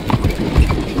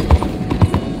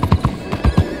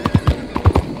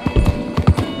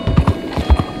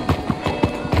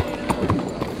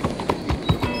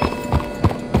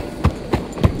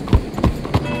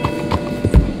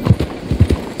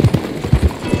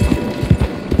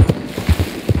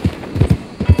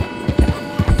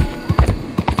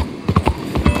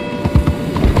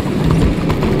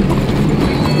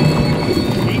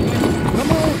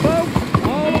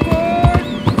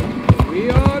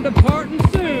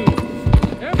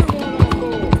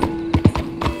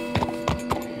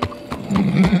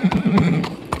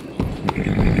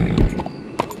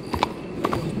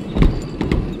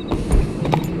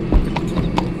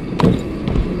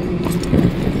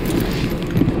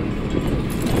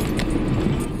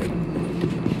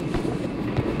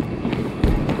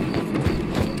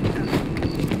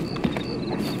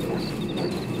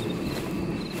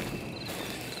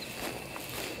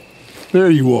 There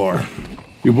you are.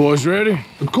 You boys ready?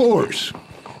 Of course.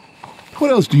 What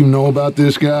else do you know about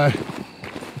this guy?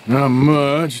 Not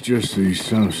much, just he's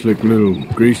some slick little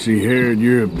greasy-haired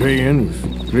European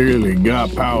who's clearly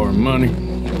got power and money.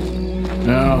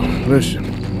 Now, listen.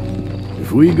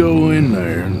 If we go in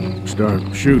there and start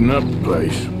shooting up the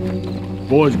place,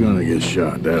 boy's gonna get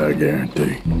shot, that I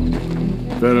guarantee.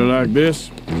 A fella like this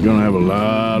is gonna have a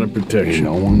lot of protection.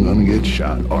 Ain't no one gonna get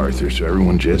shot, Arthur, so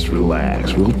everyone just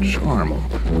relax. We'll charm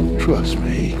them. Trust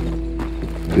me.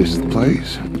 This the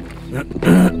place?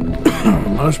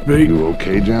 Must be. You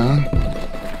okay, John?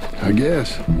 I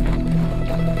guess.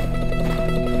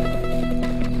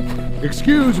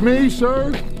 Excuse me,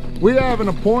 sir. We have an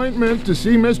appointment to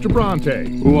see Mr. Bronte.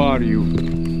 Who are you?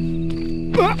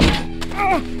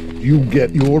 You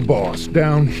get your boss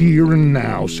down here and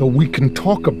now so we can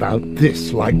talk about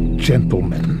this like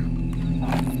gentlemen.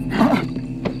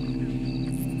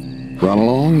 Run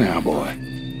along now, boy.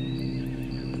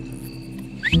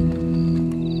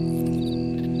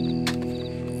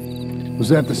 Was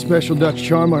that the special Dutch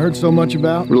charm I heard so much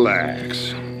about?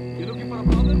 Relax.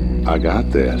 I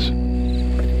got this.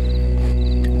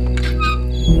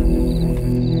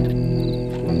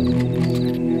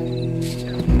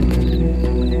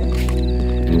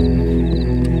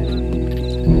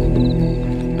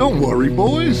 Don't worry,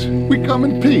 boys. We come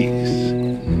in peace.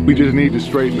 We just need to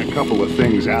straighten a couple of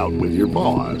things out with your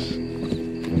boss.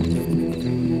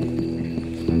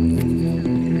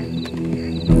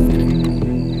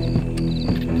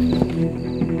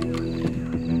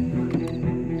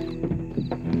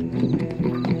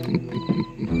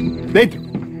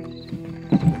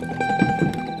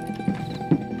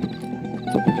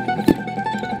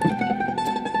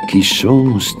 Chi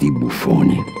sono sti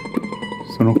buffoni?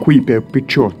 Sono qui per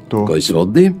Picciotto. Coi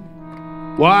soldi?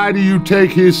 Why do you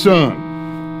take his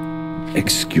son?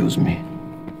 Excuse me.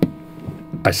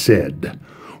 I said,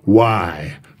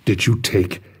 why did you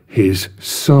take his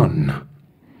son?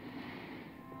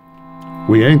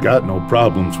 We ain't got no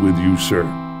problems with you, sir.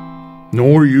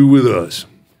 Nor you with us.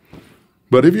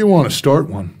 But if you want to start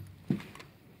one,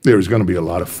 there's going to be a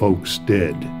lot of folks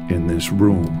dead in this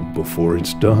room before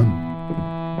it's done.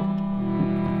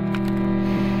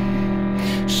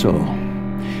 So,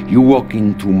 you walk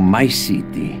into my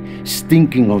city,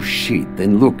 stinking of shit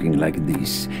and looking like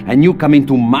this, and you come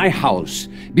into my house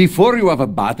before you have a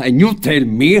bath and you tell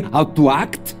me how to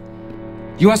act?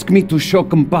 You ask me to show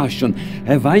compassion.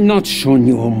 Have I not shown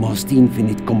you almost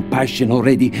infinite compassion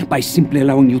already by simply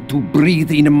allowing you to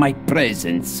breathe in my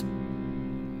presence?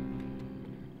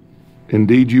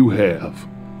 Indeed you have.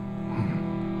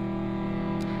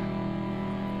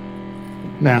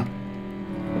 Now,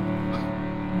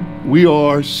 we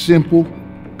are simple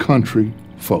country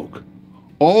folk.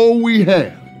 All we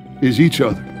have is each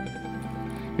other.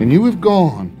 And you have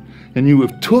gone and you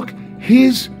have took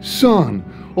his son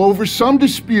over some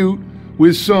dispute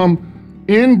with some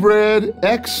inbred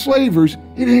ex-slavers.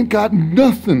 It ain't got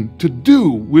nothing to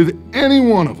do with any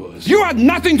one of us. You had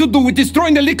nothing to do with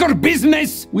destroying the liquor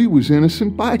business! We was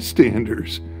innocent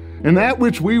bystanders. And that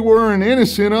which we weren't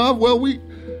innocent of, well, we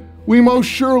most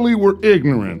surely were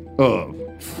ignorant of.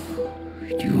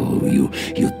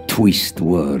 You twist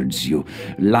words, you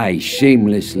lie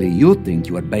shamelessly, you think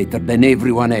you are better than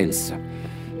everyone else.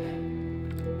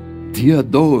 Ti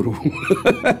adoro.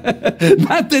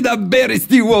 Date da bere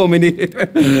sti uomini.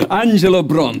 Angelo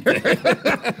Bronte.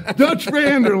 Dutch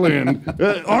Vanderlyn.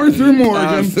 Arthur Morgan.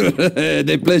 Arthur,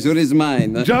 the pleasure is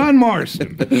mine. John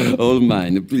Marston. All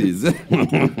mine, please.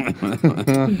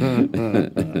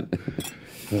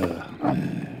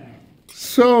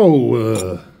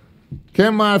 So,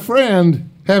 can my friend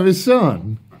have his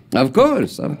son? Of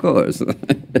course, of course.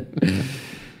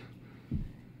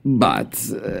 But,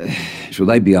 should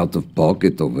I be out of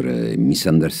pocket over a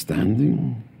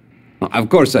misunderstanding? Of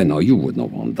course I know you would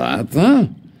not want that, huh?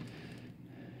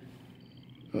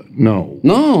 No.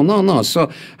 No. So,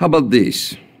 how about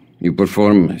this? You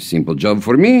perform a simple job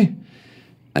for me,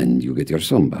 and you get your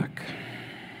son back.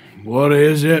 What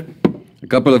is it? A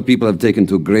couple of people have taken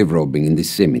to grave robbing in this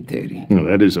cemetery. Well,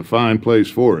 that is a fine place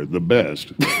for it, the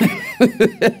best.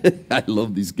 I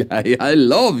love this guy. I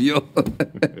love you.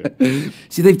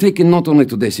 See, they've taken not only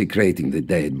to desecrating the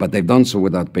dead, but they've done so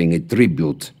without paying a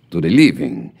tribute to the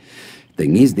living.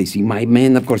 Thing is, they see my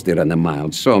men, of course they run a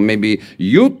mile. So maybe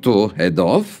you two head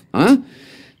off, huh?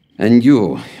 And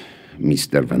you,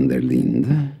 Mr. Van der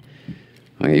Linde,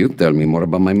 you tell me more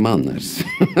about my manners.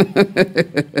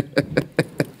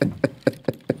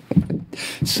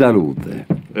 Salute.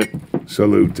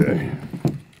 Salute.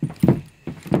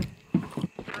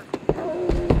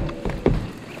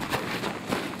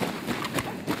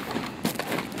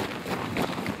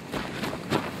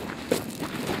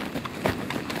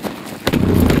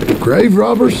 Grave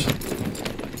robbers?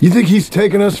 You think he's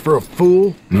taking us for a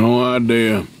fool? No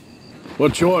idea.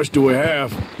 What choice do we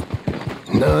have?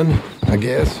 None, I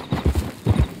guess.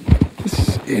 This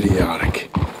is idiotic.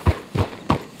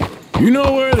 You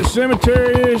know where the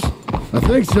cemetery is? I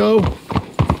think so.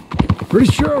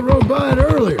 Pretty sure I rode by it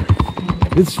earlier.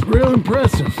 It's real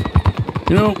impressive.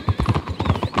 You know,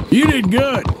 you did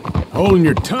good, holding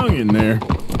your tongue in there.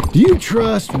 Do you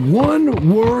trust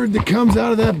one word that comes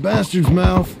out of that bastard's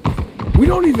mouth? We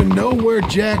don't even know where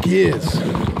Jack is.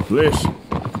 Listen,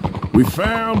 we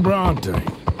found Bronte.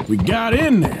 We got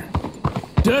in there.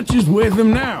 Dutch is with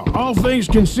him now. All things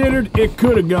considered, it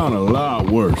could have gone a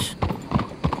lot worse.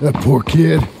 That poor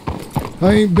kid.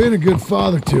 I ain't been a good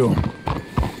father to him.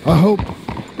 I hope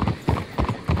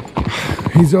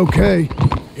he's okay.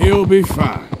 He'll be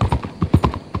fine.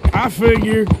 I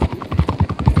figure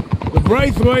the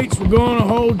Braithwaites were going to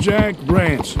hold Jack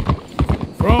ransom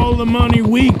for all the money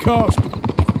we cost him.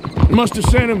 Must have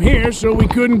sent him here so we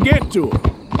couldn't get to him.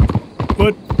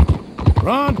 But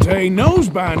Bronte knows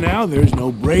by now there's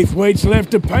no Braithwaites left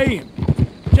to pay him.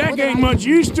 Jack ain't much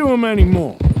use to him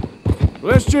anymore.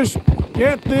 Let's just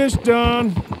get this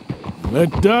done.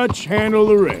 Let Dutch handle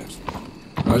the rest.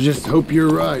 I just hope you're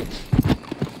right.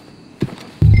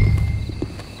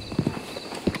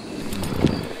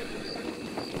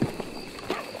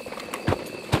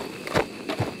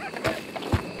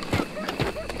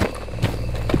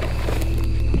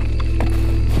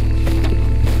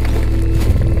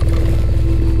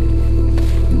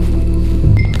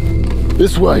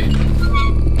 This way.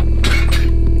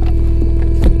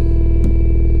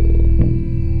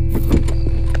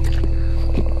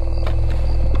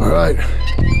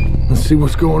 right. Let's see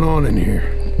what's going on in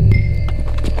here.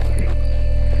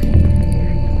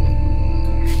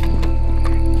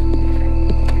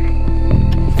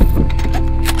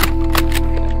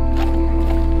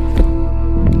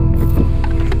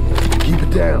 Keep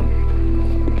it down.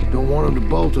 Don't want him to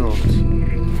bolt on us.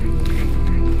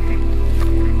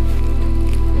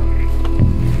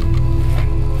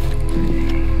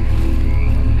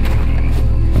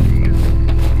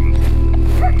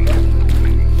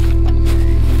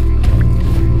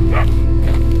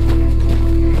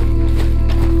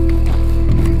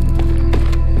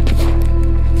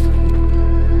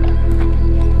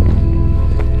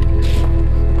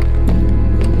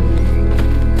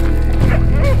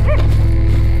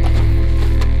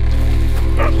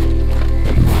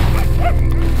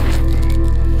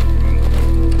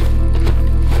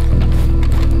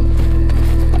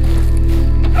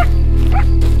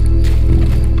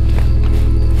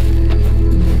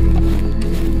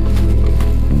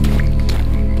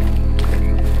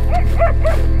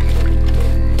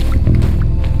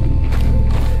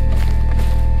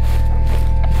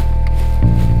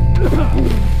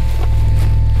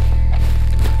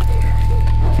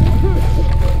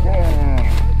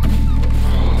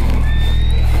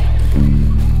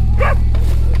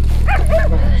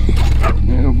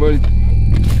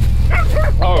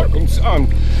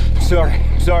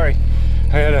 Sorry.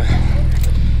 I had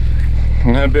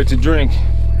a bit to drink.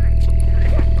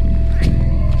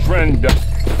 Friend.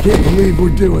 Can't believe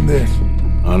we're doing this.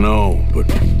 I know, but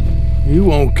you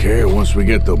won't care once we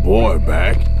get the boy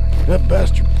back. That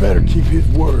bastard better keep his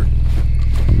word.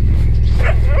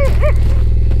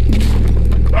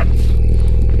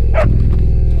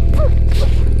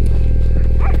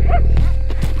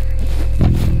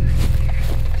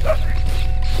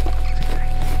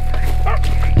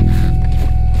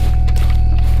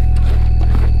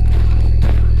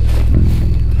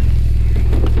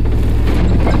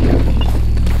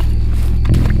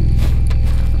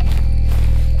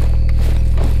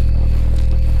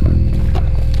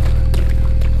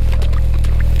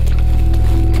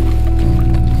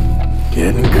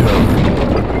 Get in cover,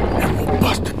 and we'll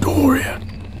bust the door in.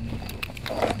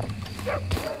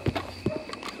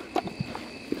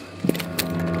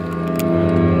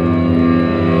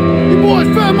 You boys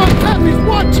found my pappy's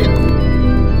watching!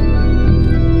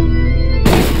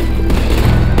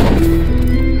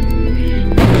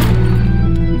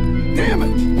 Damn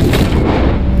it!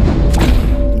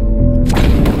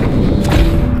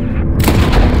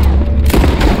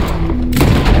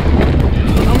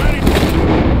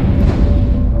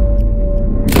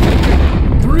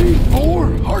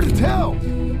 Hard to tell.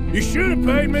 You should have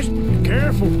paid, mister. Be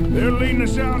careful. They're leading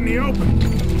us out in the open.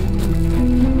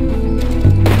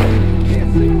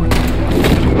 Can't see where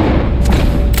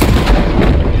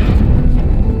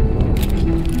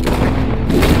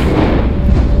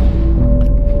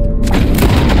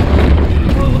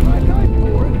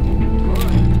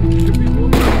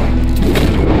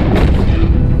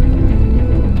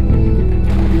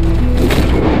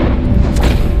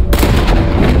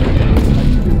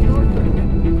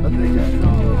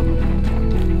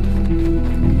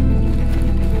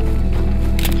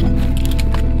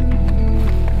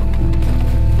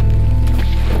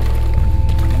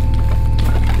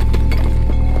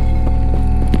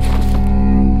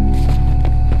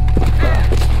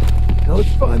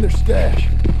their stash.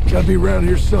 Gotta be around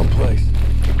here someplace.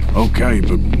 Okay,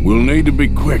 but we'll need to be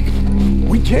quick.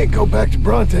 We can't go back to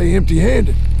Bronte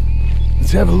empty-handed.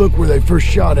 Let's have a look where they first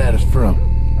shot at us from.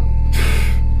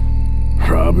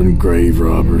 Robbing grave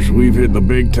robbers. We've hit the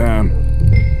big time.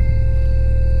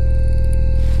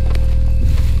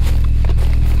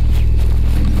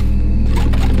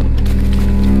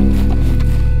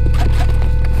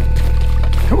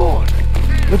 Come on.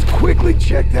 Let's quickly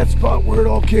check that spot where it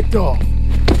all kicked off.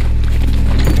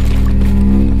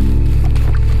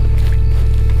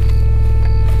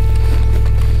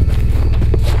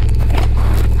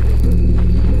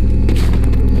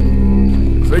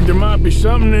 Think there might be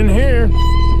something in here.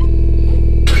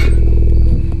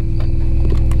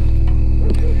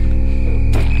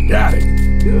 Got it.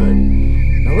 Good.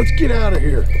 Now let's get out of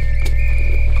here.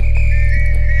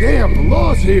 Damn, the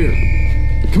law's here.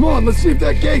 Come on, let's see if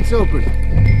that gate's open.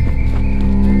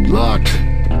 Locked.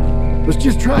 Let's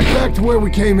just track back to where we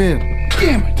came in.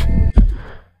 Damn it.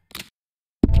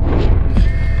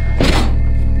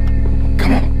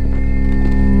 Come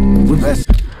on. We best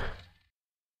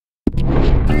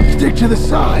stick to the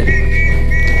side.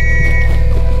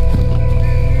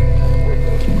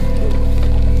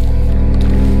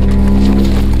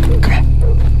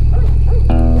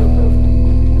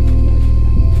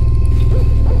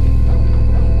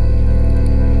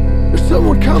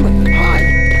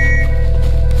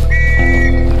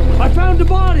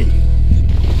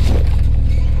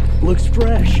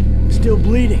 Still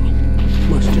bleeding.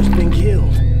 Must just been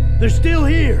killed. They're still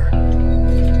here.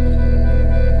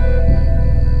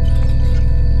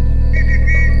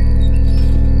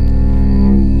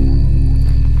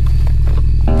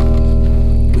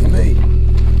 With me.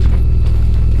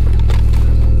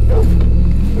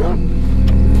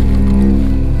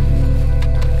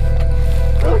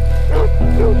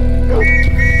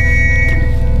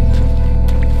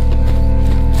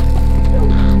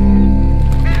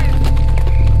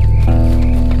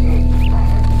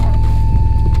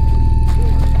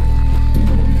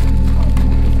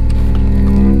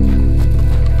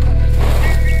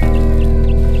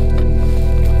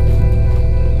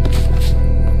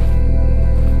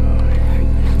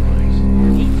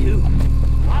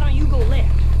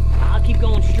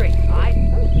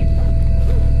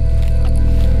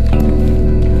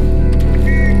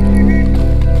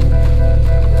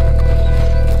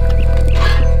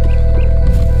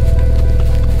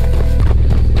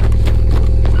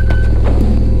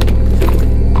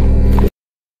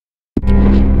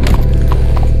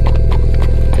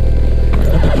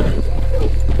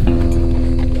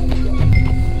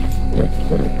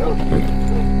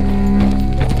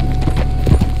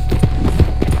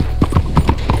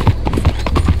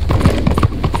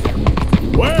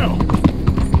 Well,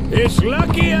 it's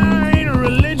lucky I ain't a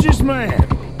religious man.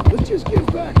 Let's just get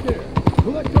back there.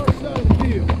 Collect our side of the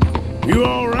deal. You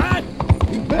all right?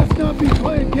 He best not be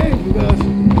playing games with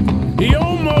us. He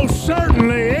almost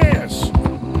certainly is.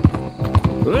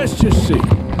 Let's just see.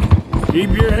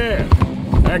 Keep your head.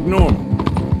 Act normal.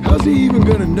 How's he even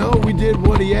gonna know we did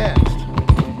what he asked?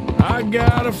 I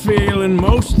got a feeling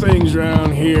most things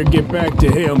around here get back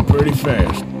to him pretty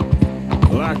fast.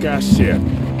 Like I said,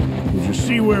 we'll just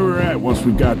see where we're at once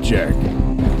we got Jack.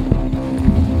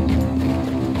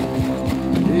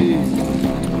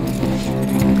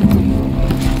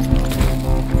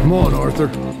 Come on, Arthur.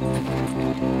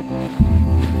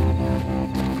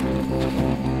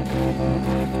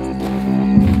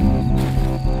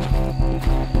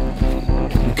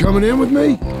 You coming in with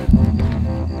me?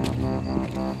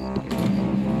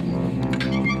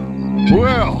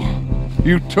 Well,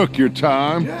 you took your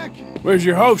time. Where's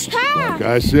your host? Like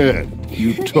I said,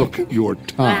 you took your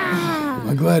time.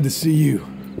 I'm glad to see you.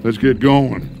 Let's get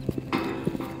going.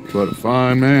 What a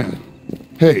fine man.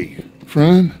 Hey,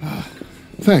 friend,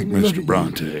 thank Mr.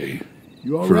 Bronte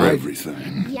You all for right?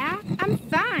 everything. Yeah, I'm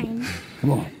fine.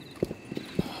 Come on.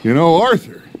 You know,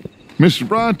 Arthur, Mr.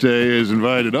 Bronte has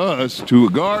invited us to a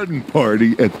garden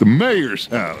party at the mayor's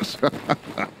house.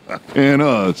 And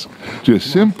us,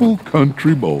 just simple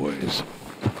country boys.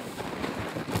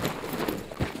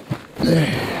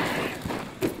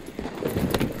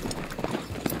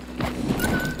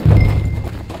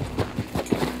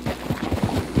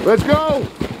 Let's go!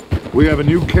 We have a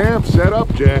new camp set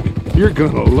up, Jack. You're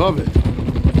gonna love it.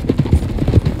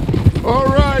 All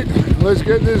right, let's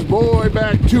get this boy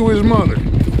back to his mother.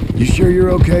 You sure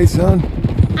you're okay, son?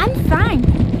 I'm fine.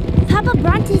 Papa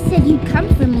Bronte said you'd come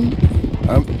for me.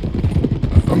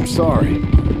 I'm sorry.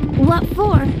 What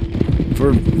for?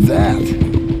 For that.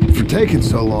 For taking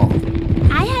so long.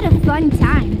 I had a fun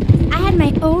time. I had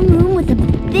my own room with a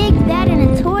big bed and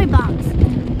a toy box.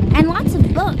 And lots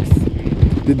of books.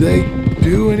 Did they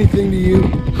do anything to you?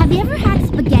 Have you ever had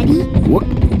spaghetti?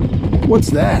 What's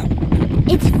that?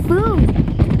 It's food.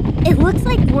 It looks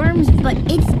like worms, but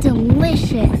it's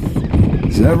delicious.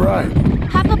 Is that right?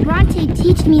 Papa Bronte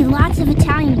teach me lots of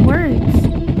Italian words.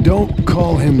 Don't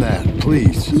call him that,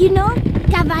 please. You know,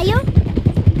 caballo?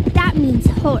 That means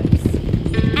horse.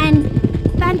 And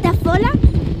pantafola?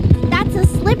 That's a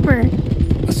slipper.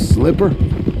 A slipper?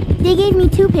 They gave me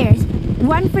 2 pairs.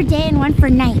 One for day and one for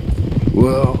night.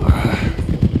 Well,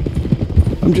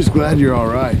 I'm just glad you're all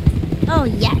right. Oh,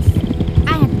 yes.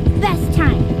 I had the best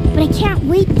time, but I can't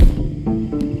wait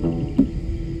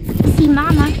to see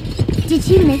Mama. Did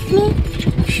she miss me?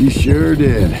 She sure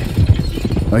did.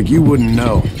 Like you wouldn't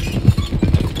know.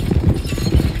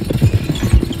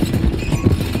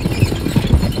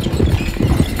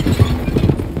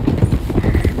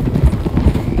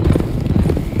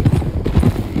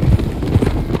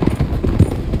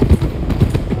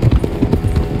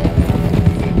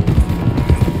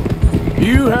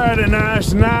 You had a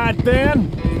nice night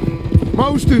then?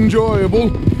 Most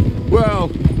enjoyable. Well,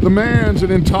 the man's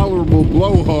an intolerable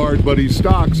blowhard, but he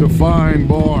stocks a fine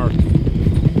bar.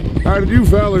 How did you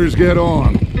fellers get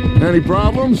on? Any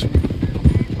problems?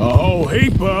 A whole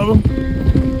heap of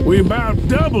them. We about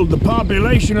doubled the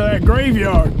population of that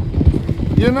graveyard.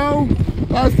 You know,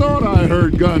 I thought I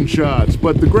heard gunshots,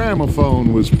 but the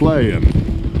gramophone was playing.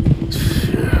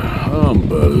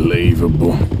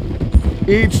 Unbelievable.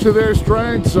 Each to their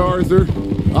strengths, Arthur.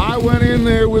 I went in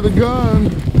there with a gun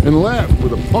and left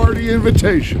with a party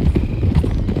invitation.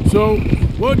 So,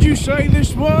 what'd you say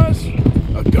this was?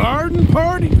 A garden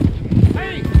party?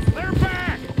 Hey, they're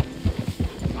back!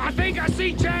 I think I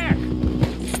see Jack!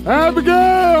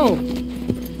 Abigail!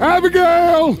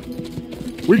 Abigail!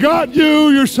 We got you,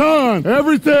 your son,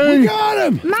 everything. We got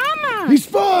him! Mama! He's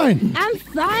fine! I'm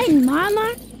fine,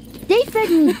 Mama. They fed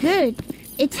me good.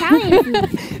 Italian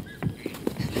food.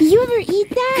 Did you ever eat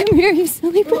that? Come here, you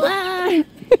silly boy.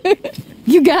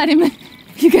 You got him.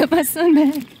 You got my son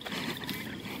back.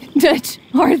 Dutch,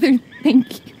 Arthur,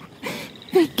 thank you.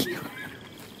 Thank you.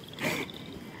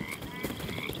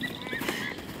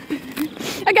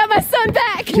 I got my son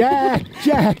back!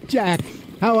 Jack.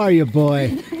 How are you,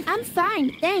 boy? I'm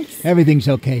fine, thanks. Everything's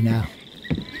okay now.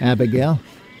 Abigail?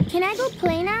 Can I go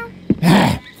play now?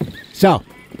 So?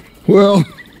 Well,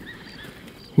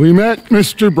 we met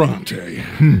Mr. Bronte.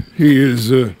 He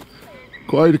is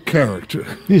quite a character.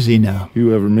 Is he now?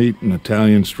 You ever meet an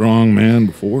Italian strong man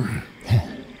before?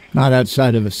 Not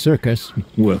outside of a circus.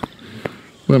 Well,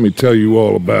 let me tell you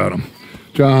all about him.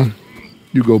 John,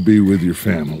 you go be with your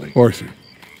family. Arthur,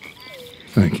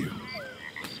 thank you.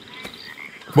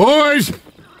 Boys,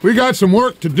 we got some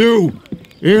work to do.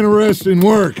 Interesting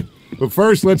work. But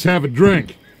first, let's have a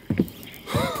drink.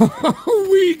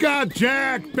 We got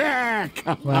Jack back!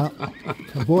 Well,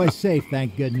 the boy's safe,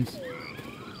 thank goodness.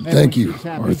 Thank you,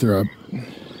 Arthur.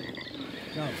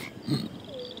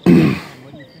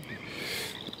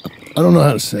 I don't know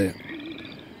how to say it.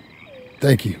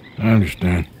 Thank you. I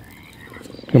understand.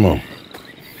 Come on.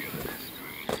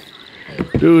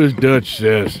 Do as Dutch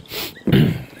says.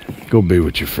 Go be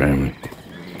with your family.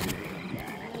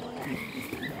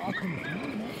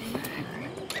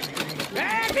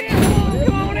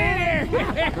 Come on in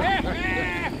here!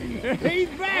 He's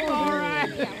back, all right!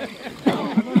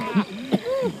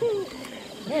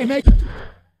 Hey, make...